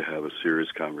willing to have a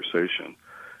serious conversation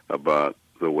about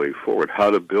the way forward, how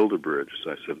to build a bridge,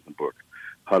 as I said in the book,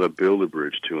 how to build a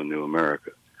bridge to a new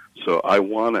America. So I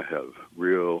want to have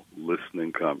real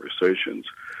listening conversations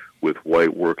with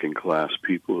white working class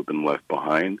people who have been left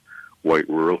behind, white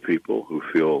rural people who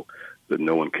feel that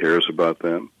no one cares about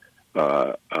them,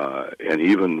 and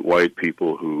even white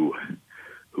people who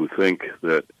think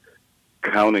that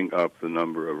counting up the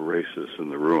number of racists in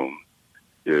the room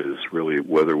is really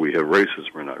whether we have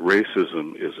racism or not.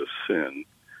 Racism is a sin.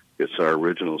 It's our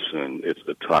original sin. It's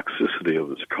the toxicity of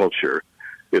this culture.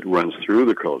 It runs through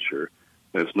the culture.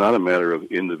 And it's not a matter of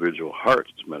individual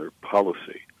hearts. It's a matter of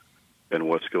policy and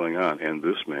what's going on. And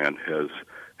this man has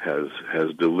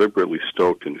deliberately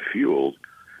stoked and fueled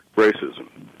racism,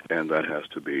 and that has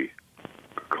to be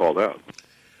called out.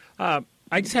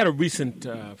 I just had a recent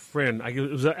friend,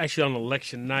 it was actually on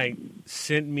election night,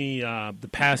 sent me the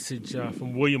passage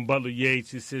from William Butler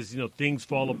Yeats. It says, things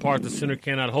fall apart, the sinner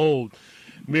cannot hold.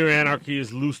 Mere anarchy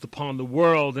is loosed upon the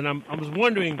world. And I was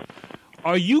wondering,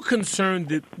 are you concerned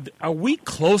that, are we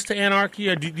close to anarchy,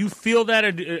 or do you feel that,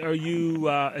 or are you,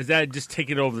 is that just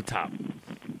taking it over the top?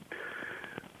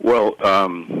 Well,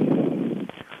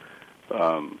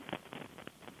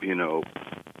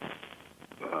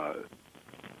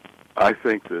 I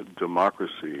think that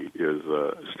democracy is,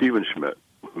 Stephen Schmidt,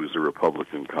 who's a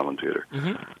Republican commentator,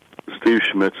 Steve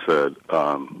Schmidt said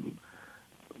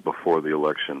before the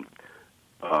election,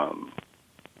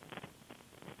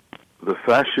 the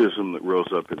fascism that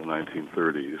rose up in the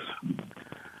 1930s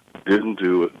didn't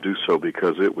do so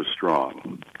because it was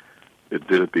strong. It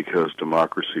did it because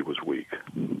democracy was weak.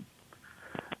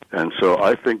 And so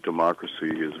I think democracy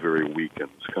is very weak in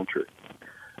this country.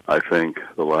 I think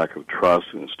the lack of trust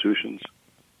in institutions,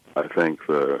 I think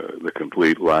the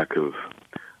complete lack of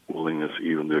willingness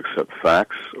even to accept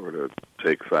facts or to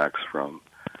take facts from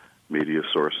media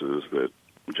sources that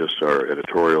just our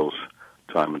editorials,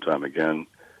 time and time again.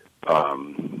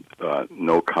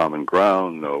 No common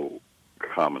ground, no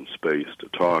common space to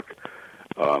talk.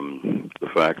 The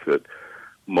fact that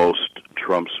most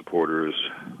Trump supporters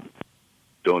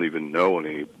don't even know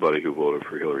anybody who voted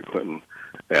for Hillary Clinton,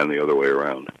 and the other way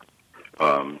around.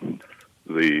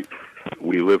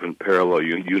 We live in parallel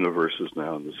universes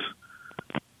now in this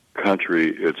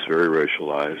country. It's very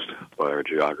racialized by our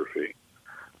geography.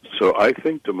 So I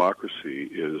think democracy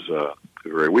is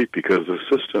very weak because the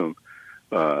system,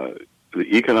 the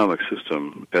economic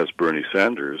system, as Bernie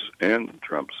Sanders and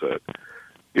Trump said,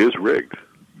 is rigged.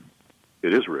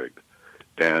 It is rigged.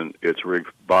 And it's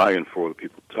rigged by and for the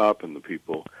people at the top, and the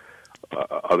people,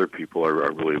 other people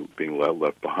are really being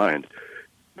left behind.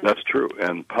 That's true.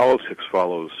 And politics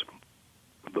follows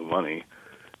the money.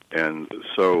 And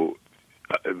so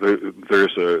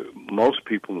most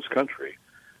people in this country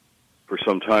for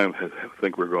some time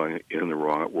think we're going in the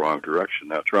wrong direction.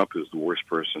 Now, Trump is the worst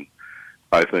person,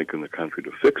 I think, in the country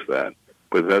to fix that,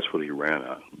 but that's what he ran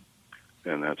on,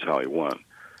 and that's how he won.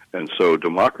 And so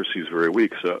democracy is very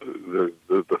weak. So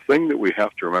the thing that we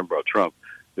have to remember about Trump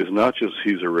is not just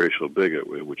he's a racial bigot,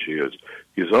 which he is.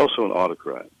 He's also an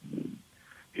autocrat.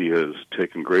 He has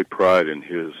taken great pride in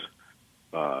his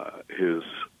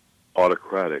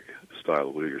autocratic style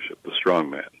of leadership, the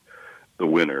strongman, the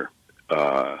winner,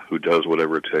 who does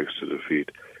whatever it takes to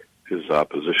defeat his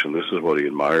opposition. This is what he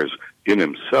admires in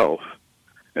himself,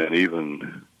 and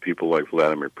even people like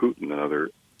Vladimir Putin and other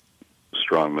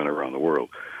strongmen around the world.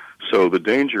 So the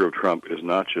danger of Trump is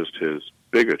not just his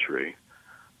bigotry,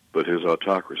 but his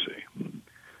autocracy.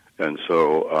 And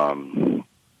so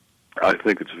I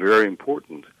think it's very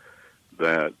important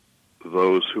that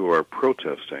those who are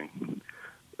protesting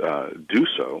do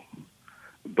so,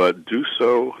 but do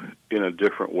so in a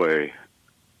different way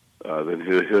than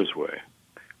his way.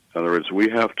 In other words, we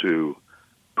have to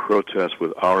protest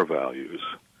with our values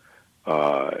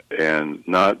and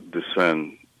not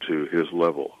descend to his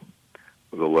level,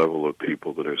 the level of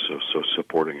people that are so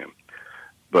supporting him.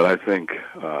 But I think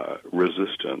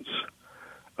resistance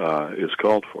is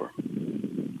called for.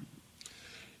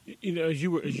 You know, as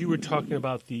you were talking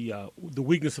about the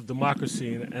weakness of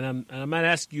democracy, and I'm not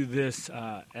asking you this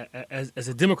as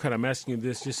a Democrat. I'm asking you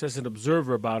this just as an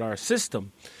observer about our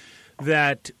system.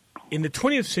 That in the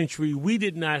 20th century, we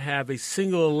did not have a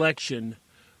single election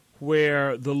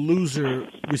where the loser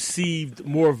received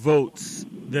more votes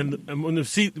than when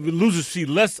the loser received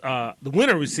less. The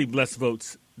winner received less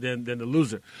votes than the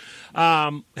loser.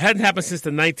 It hadn't happened since the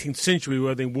 19th century,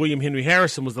 where I think William Henry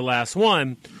Harrison was the last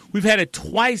one. We've had it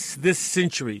twice this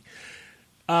century.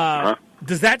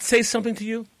 Does that say something to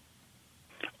you?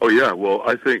 Oh yeah. Well,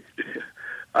 I think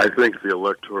the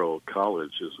Electoral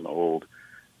College is an old,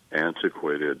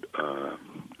 antiquated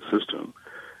system,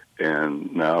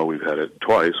 and now we've had it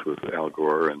twice with Al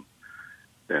Gore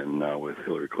and now with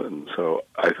Hillary Clinton. So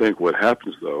I think what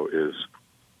happens though is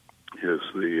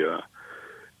the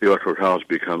Electoral College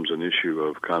becomes an issue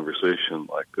of conversation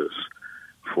like this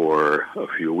for a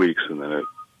few weeks, and then it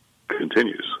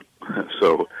continues.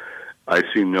 So I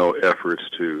see no efforts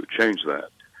to change that,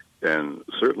 and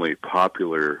certainly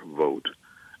popular vote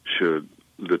should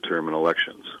determine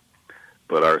elections.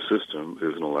 But our system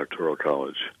is an Electoral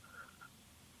College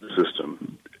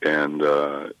system, and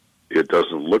it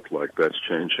doesn't look like that's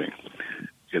changing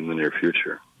in the near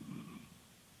future.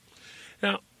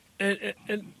 Now,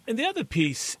 and the other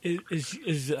piece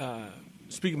is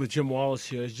speaking with Jim Wallis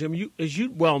here. Jim, as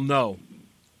you well know,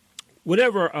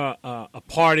 whenever a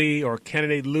party or a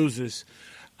candidate loses,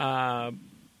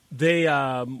 they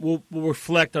will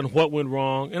reflect on what went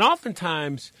wrong, and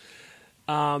oftentimes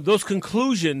those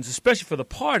conclusions, especially for the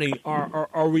party,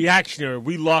 are reactionary.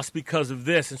 We lost because of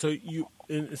this, and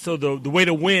so the way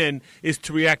to win is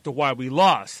to react to why we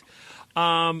lost.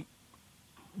 What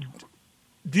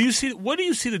do you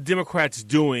see the Democrats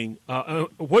doing?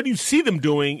 What do you see them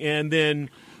doing, and then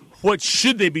what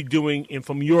should they be doing? And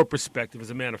from your perspective,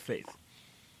 as a man of faith.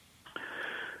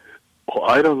 Well,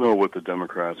 I don't know what the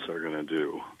Democrats are going to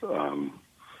do,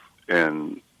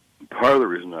 and part of the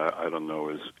reason I don't know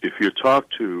is if you talk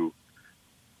to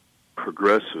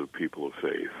progressive people of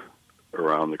faith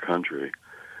around the country,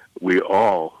 we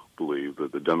all believe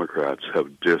that the Democrats have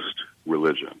dissed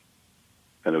religion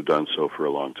and have done so for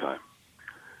a long time.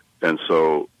 And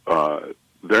so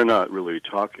they're not really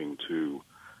talking to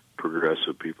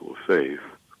progressive people of faith,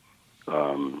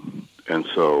 and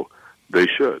so they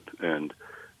should. And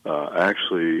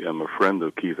actually, I'm a friend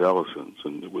of Keith Ellison's,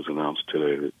 and it was announced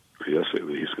yesterday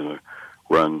that he's going to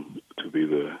run to be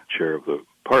the chair of the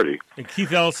party. And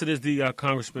Keith Ellison is the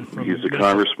congressman from... He's a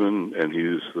congressman, and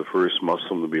he's the first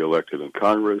Muslim to be elected in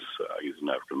Congress. He's an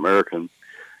African-American,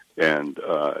 and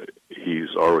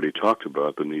he's already talked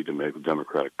about the need to make the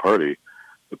Democratic Party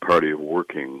the party of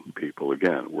working people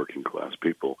again, working-class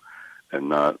people, and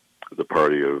not the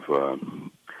party of,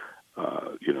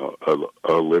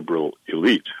 a liberal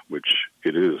elite, which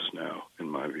it is now, in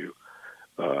my view.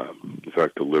 In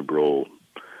fact, the liberal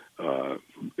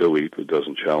elite that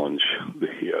doesn't challenge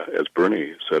as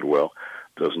Bernie said,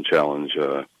 doesn't challenge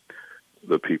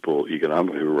the people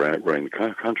economically who are running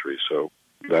the country. So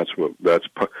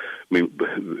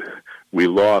we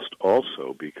lost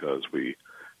also because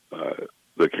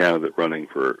the candidate running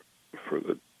for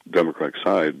the Democratic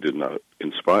side did not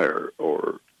inspire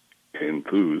or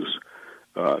enthuse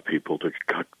people to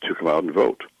come out and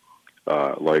vote,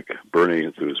 like Bernie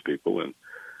enthused people, and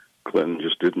Clinton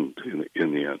just didn't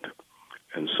in the end.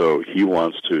 And so he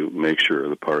wants to make sure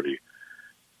the party,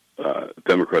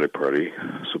 Democratic Party,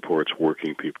 supports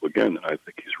working people again. I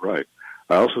think he's right.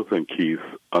 I also think Keith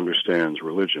understands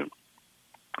religion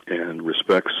and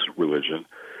respects religion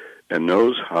and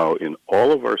knows how in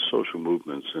all of our social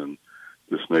movements in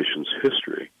this nation's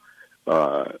history,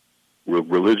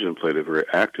 religion played a very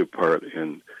active part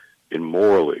in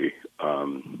morally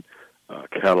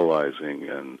catalyzing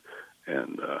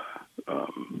and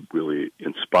really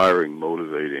inspiring,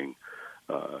 motivating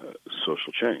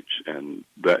social change. And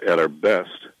that, at our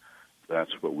best,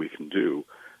 that's what we can do.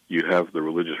 You have the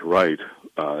religious right,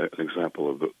 an example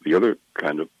of the other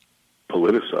kind of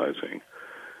politicizing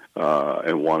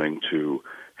and wanting to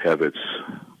have its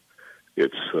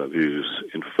views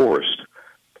enforced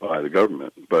by the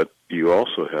government. But you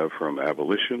also have, from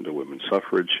abolition to women's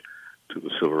suffrage to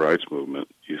the civil rights movement,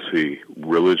 you see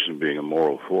religion being a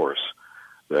moral force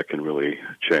that can really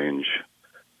change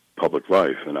public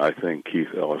life. And I think Keith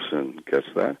Ellison gets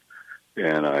that.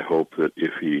 And I hope that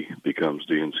if he becomes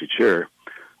DNC chair,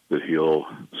 that he'll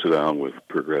sit down with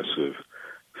progressive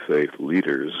faith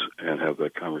leaders and have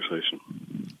that conversation.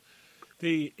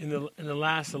 In the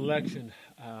last election,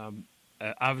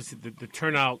 obviously the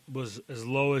turnout was as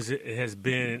low as it has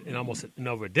been in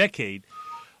over a decade.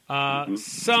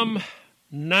 Some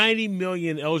 90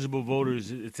 million eligible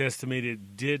voters, it's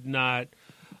estimated, did not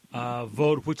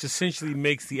vote, which essentially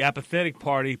makes the apathetic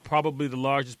party probably the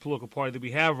largest political party that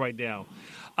we have right now.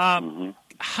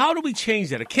 How do we change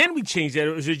that? Or can we change that?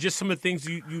 Or is it just some of the things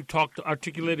you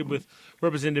articulated with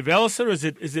Representative Ellison, or is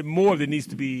it more that needs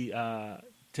to be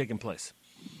taking place?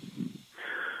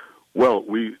 Well,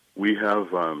 we have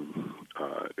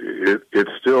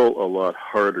it's still a lot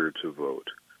harder to vote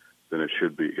than it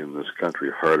should be in this country,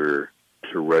 harder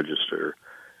to register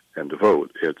and to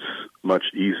vote. It's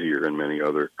much easier in many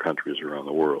other countries around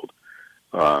the world.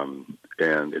 And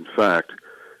in fact,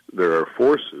 there are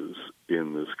forces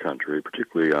in this country,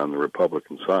 particularly on the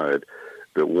Republican side,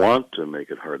 that want to make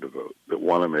it hard to vote, that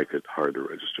want to make it hard to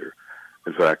register.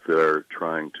 In fact, they're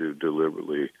trying to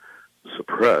deliberately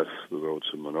suppress the votes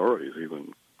of minorities.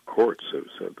 Even courts have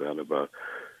said that about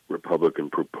Republican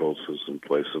proposals in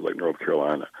places like North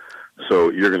Carolina. So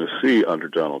you're going to see under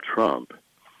Donald Trump,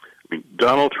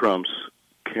 Donald Trump's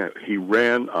he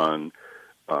ran on,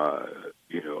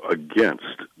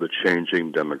 against the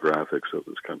changing demographics of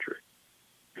this country.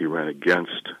 He ran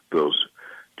against those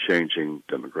changing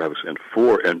demographics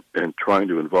and trying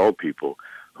to involve people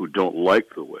who don't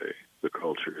like the way the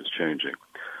culture is changing.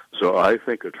 So I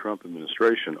think a Trump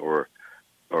administration or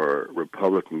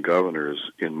Republican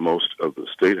governors in most of the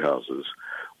state houses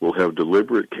will have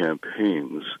deliberate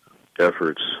campaigns,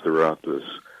 efforts throughout this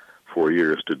 4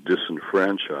 years to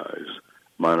disenfranchise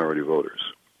minority voters.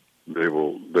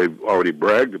 They've already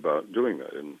bragged about doing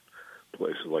that in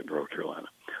places like North Carolina.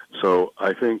 So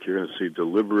I think you're going to see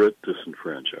deliberate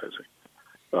disenfranchising.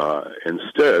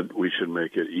 Instead, we should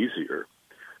make it easier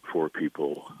for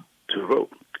people to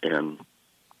vote, and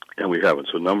we haven't.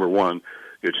 So number one,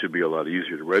 it should be a lot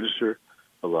easier to register,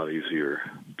 a lot easier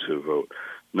to vote.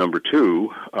 Number two,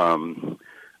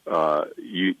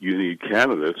 you need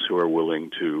candidates who are willing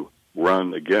to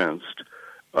run against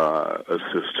a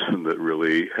system that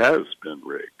really has been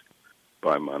rigged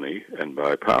by money and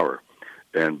by power.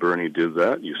 And Bernie did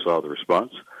that. You saw the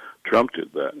response. Trump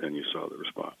did that, and you saw the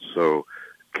response. So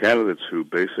candidates who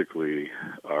basically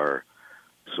are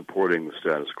supporting the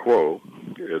status quo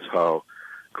is how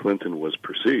Clinton was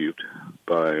perceived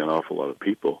by an awful lot of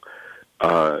people,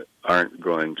 aren't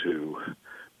going to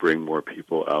bring more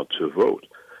people out to vote.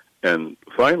 And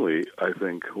finally, I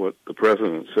think what the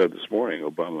president said this morning,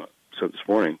 Obama said this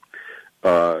morning,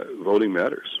 voting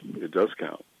matters. It does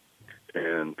count.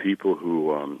 And people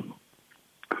who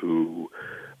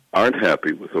aren't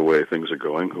happy with the way things are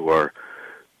going, who are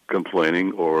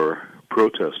complaining or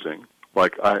protesting.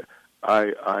 Like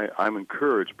I'm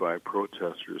encouraged by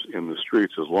protesters in the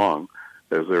streets as long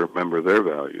as they remember their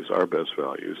values, our best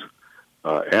values.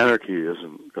 Anarchy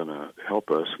isn't going to help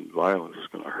us, and violence is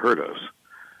going to hurt us.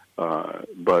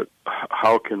 But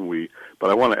how can we?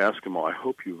 But I want to ask them all. I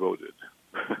hope you voted,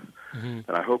 and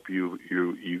I hope you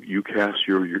cast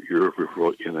your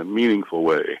vote in a meaningful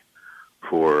way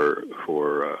for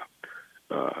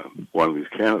one of these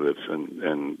candidates.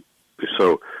 And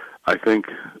so I think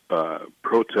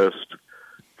protest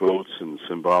votes and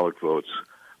symbolic votes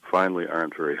finally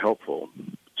aren't very helpful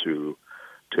to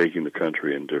taking the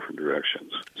country in different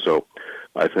directions. So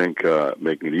I think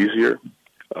making it easier,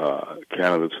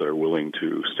 candidates that are willing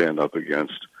to stand up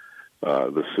against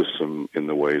the system in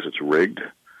the ways it's rigged,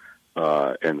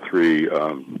 and three,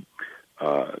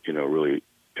 really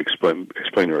explain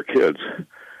to our kids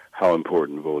how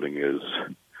important voting is.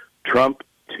 Trump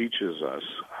teaches us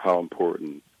how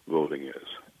important voting is.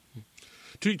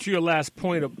 To your last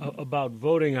point about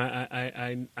voting,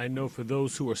 I know for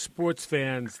those who are sports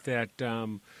fans that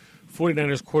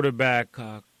 49ers quarterback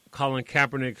Colin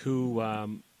Kaepernick, who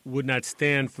would not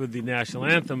stand for the national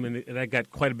anthem, and that got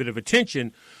quite a bit of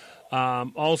attention,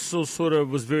 also sort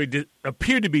of was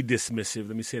appeared to be dismissive,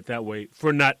 let me say it that way,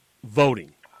 for not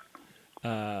voting.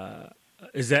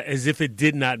 Is that as if it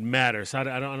did not matter? So I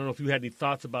don't know if you had any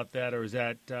thoughts about that, or is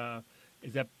that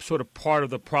sort of part of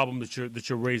the problem that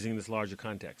you're raising in this larger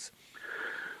context?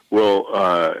 Well,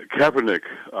 Kaepernick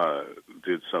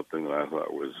did something that I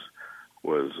thought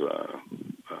was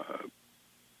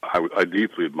I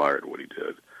deeply admired what he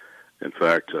did. In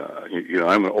fact,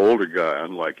 I'm an older guy,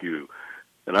 unlike you,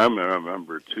 and I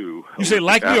remember too. You say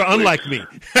like me or unlike me?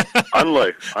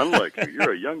 unlike you.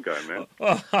 You're a young guy, man.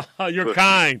 You're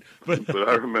kind. But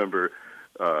I remember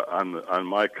on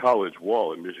my college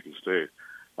wall at Michigan State,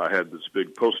 I had this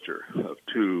big poster of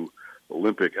two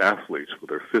Olympic athletes with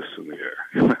their fists in the air.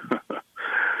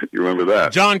 You remember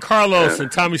that? John Carlos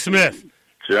and Tommy Smith.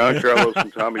 John Carlos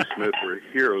and Tommy Smith were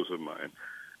heroes of mine,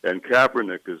 and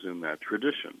Kaepernick is in that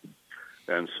tradition.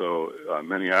 And so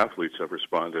many athletes have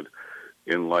responded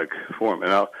in like form.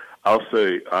 And I'll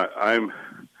say I've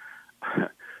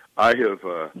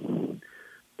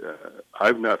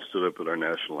not stood up at our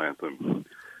national anthem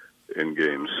in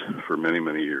games for many,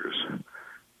 many years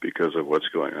because of what's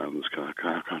going on in this kind of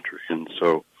country. And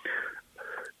so,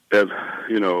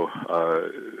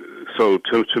 so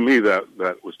to me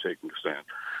that was taking a stand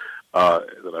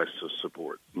that I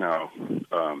support. Now,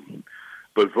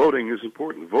 but voting is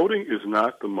important. Voting is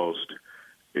not the most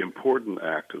important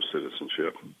act of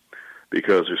citizenship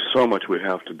because there's so much we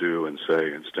have to do and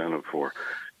say and stand up for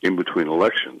in between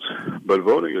elections. But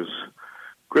voting is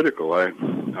critical. I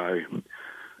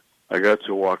got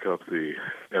to walk up the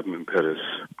Edmund Pettus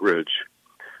Bridge.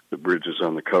 The bridge is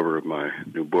on the cover of my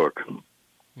new book on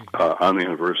the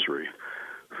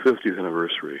 50th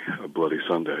anniversary of Bloody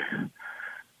Sunday.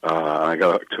 I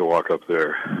got to walk up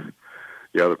there.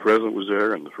 Yeah, the president was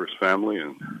there and the first family,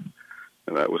 and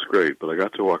that was great. But I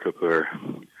got to walk up there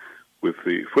with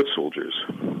the foot soldiers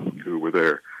who were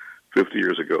there 50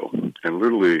 years ago and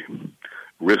literally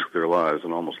risked their lives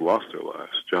and almost lost their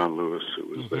lives. John Lewis, who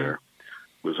was there,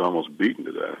 was almost beaten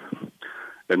to death.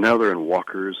 And now they're in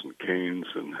walkers and canes,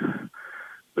 and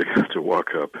they got to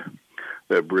walk up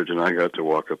that bridge, and I got to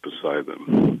walk up beside them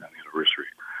on the anniversary.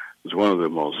 It was one of the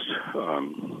most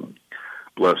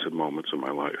blessed moments of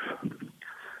my life.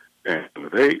 And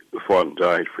they fought and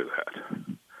died for that.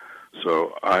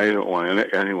 So I don't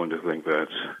want anyone to think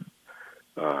that's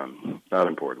not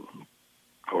important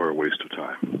or a waste of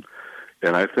time.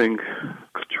 And I think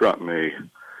Trump may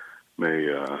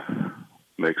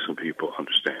make some people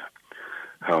understand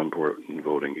how important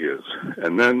voting is.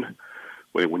 And then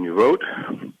when you vote,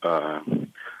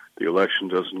 the election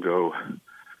doesn't go.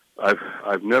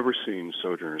 I've never seen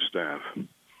Sojourner staff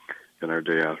in our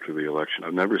day after the election.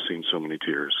 I've never seen so many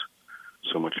tears,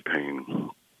 so much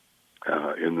pain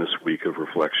in this week of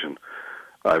reflection.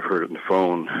 I've heard it on the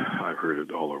phone. I've heard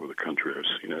it all over the country. I've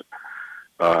seen it.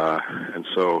 And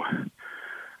so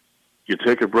you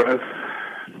take a breath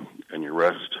and you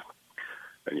rest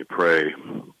and you pray,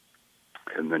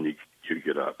 and then you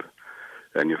get up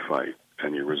and you fight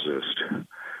and you resist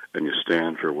and you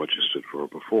stand for what you stood for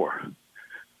before.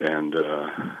 And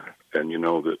you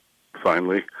know that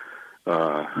finally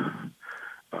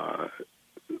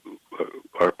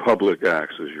our public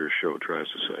acts, as your show tries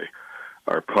to say,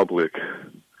 our public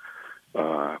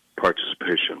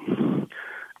participation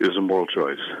is a moral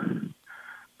choice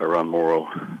around moral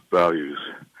values.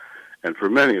 And for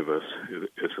many of us,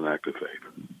 it's an act of faith.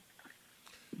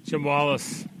 Jim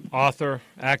Wallis, author,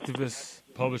 activist,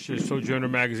 publisher, Sojourner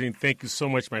Magazine. Thank you so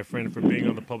much, my friend, for being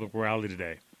on the Public Morality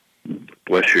today.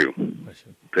 Bless you. Bless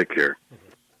you. Take care.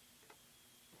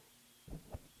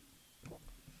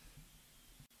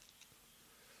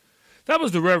 That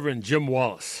was the Reverend Jim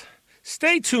Wallis.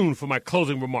 Stay tuned for my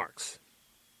closing remarks.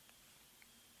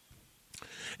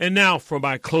 And now for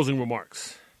my closing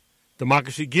remarks.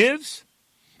 Democracy gives,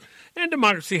 and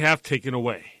democracy hath taken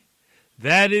away.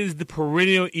 That is the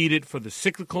perennial edict for the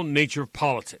cyclical nature of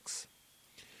politics.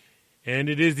 And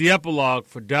it is the epilogue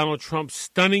for Donald Trump's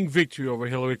stunning victory over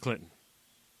Hillary Clinton.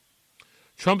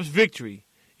 Trump's victory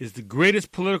is the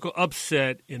greatest political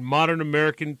upset in modern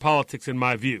American politics, in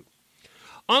my view.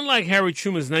 Unlike Harry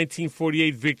Truman's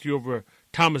 1948 victory over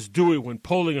Thomas Dewey when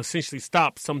polling essentially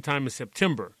stopped sometime in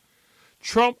September,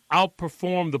 Trump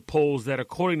outperformed the polls that,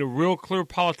 according to Real Clear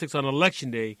Politics on Election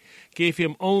Day, gave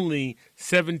him only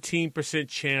 17%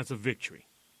 chance of victory.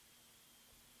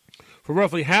 For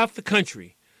roughly half the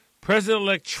country,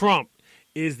 President-elect Trump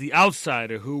is the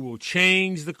outsider who will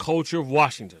change the culture of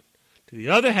Washington. To the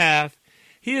other half,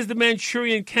 he is the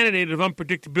Manchurian candidate of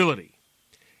unpredictability.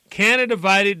 Can a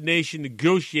divided nation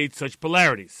negotiate such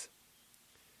polarities?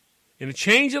 In a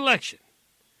changed election,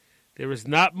 there is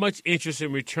not much interest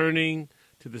in returning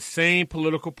to the same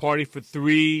political party for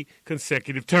 3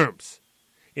 consecutive terms.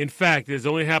 In fact, it has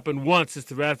only happened once since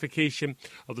the ratification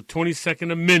of the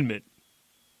 22nd Amendment,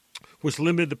 which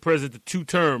limited the president to 2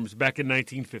 terms back in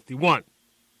 1951.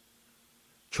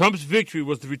 Trump's victory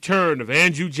was the return of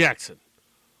Andrew Jackson,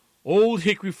 Old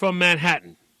Hickory from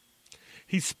Manhattan.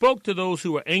 He spoke to those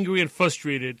who were angry and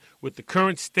frustrated with the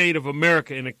current state of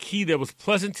America in a key that was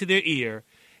pleasant to their ear,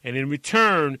 and in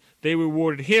return, they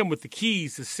rewarded him with the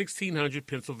keys to 1600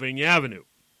 Pennsylvania Avenue.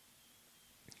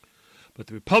 But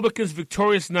the Republicans'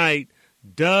 victorious night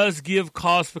does give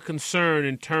cause for concern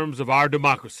in terms of our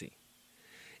democracy.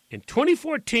 In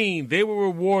 2014, they were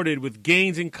rewarded with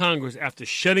gains in Congress after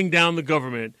shutting down the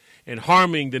government and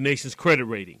harming the nation's credit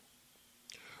rating.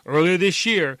 Earlier this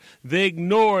year, they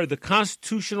ignored the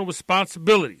constitutional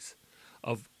responsibilities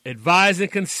of advise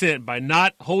and consent by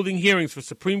not holding hearings for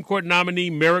Supreme Court nominee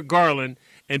Merrick Garland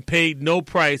and paid no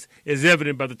price, as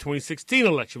evident by the 2016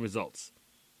 election results.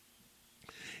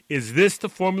 Is this the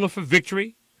formula for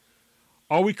victory?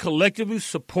 Are we collectively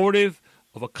supportive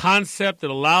of a concept that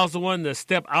allows the one to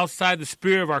step outside the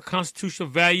spirit of our constitutional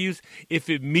values if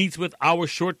it meets with our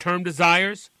short-term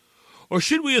desires? Or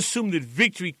should we assume that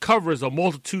victory covers a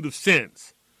multitude of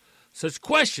sins? Such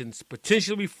questions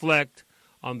potentially reflect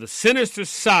on the sinister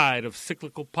side of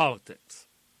cyclical politics.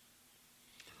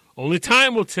 Only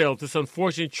time will tell if this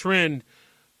unfortunate trend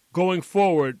going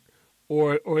forward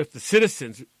or if the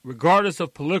citizens, regardless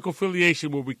of political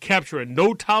affiliation, will recapture a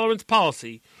no-tolerance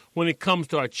policy when it comes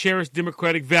to our cherished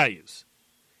democratic values.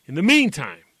 In the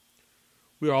meantime,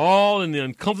 we are all in the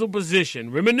uncomfortable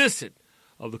position, reminiscent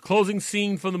of the closing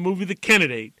scene from the movie The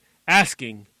Candidate,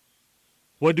 asking,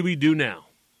 what do we do now?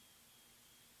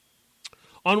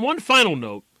 On one final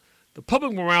note, the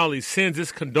Public Morality sends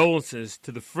its condolences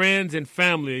to the friends and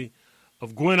family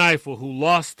of Gwen Ifill, who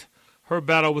lost her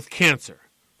battle with cancer.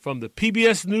 From the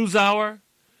PBS NewsHour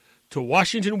to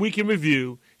Washington Week in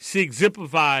Review, she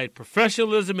exemplified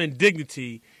professionalism and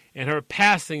dignity, and her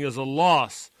passing is a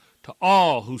loss to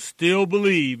all who still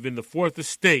believe in the fourth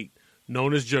estate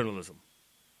known as journalism.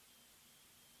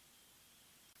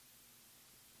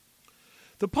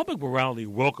 The Public Morality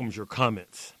welcomes your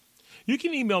comments. You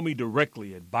can email me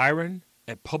directly at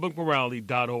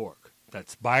byron@publicmorality.org.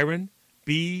 That's Byron,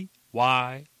 BYRON,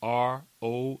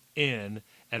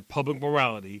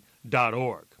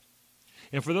 @publicmorality.org.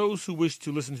 And for those who wish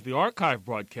to listen to the archive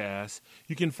broadcasts,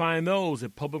 you can find those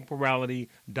at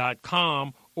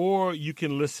publicmorality.com, or you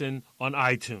can listen on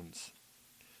iTunes.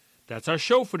 That's our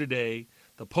show for today.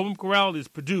 The Public Morality is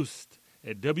produced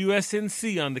at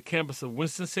WSNC on the campus of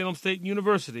Winston-Salem State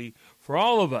University. For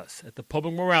all of us at the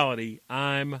Public Morality,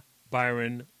 I'm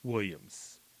Byron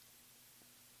Williams.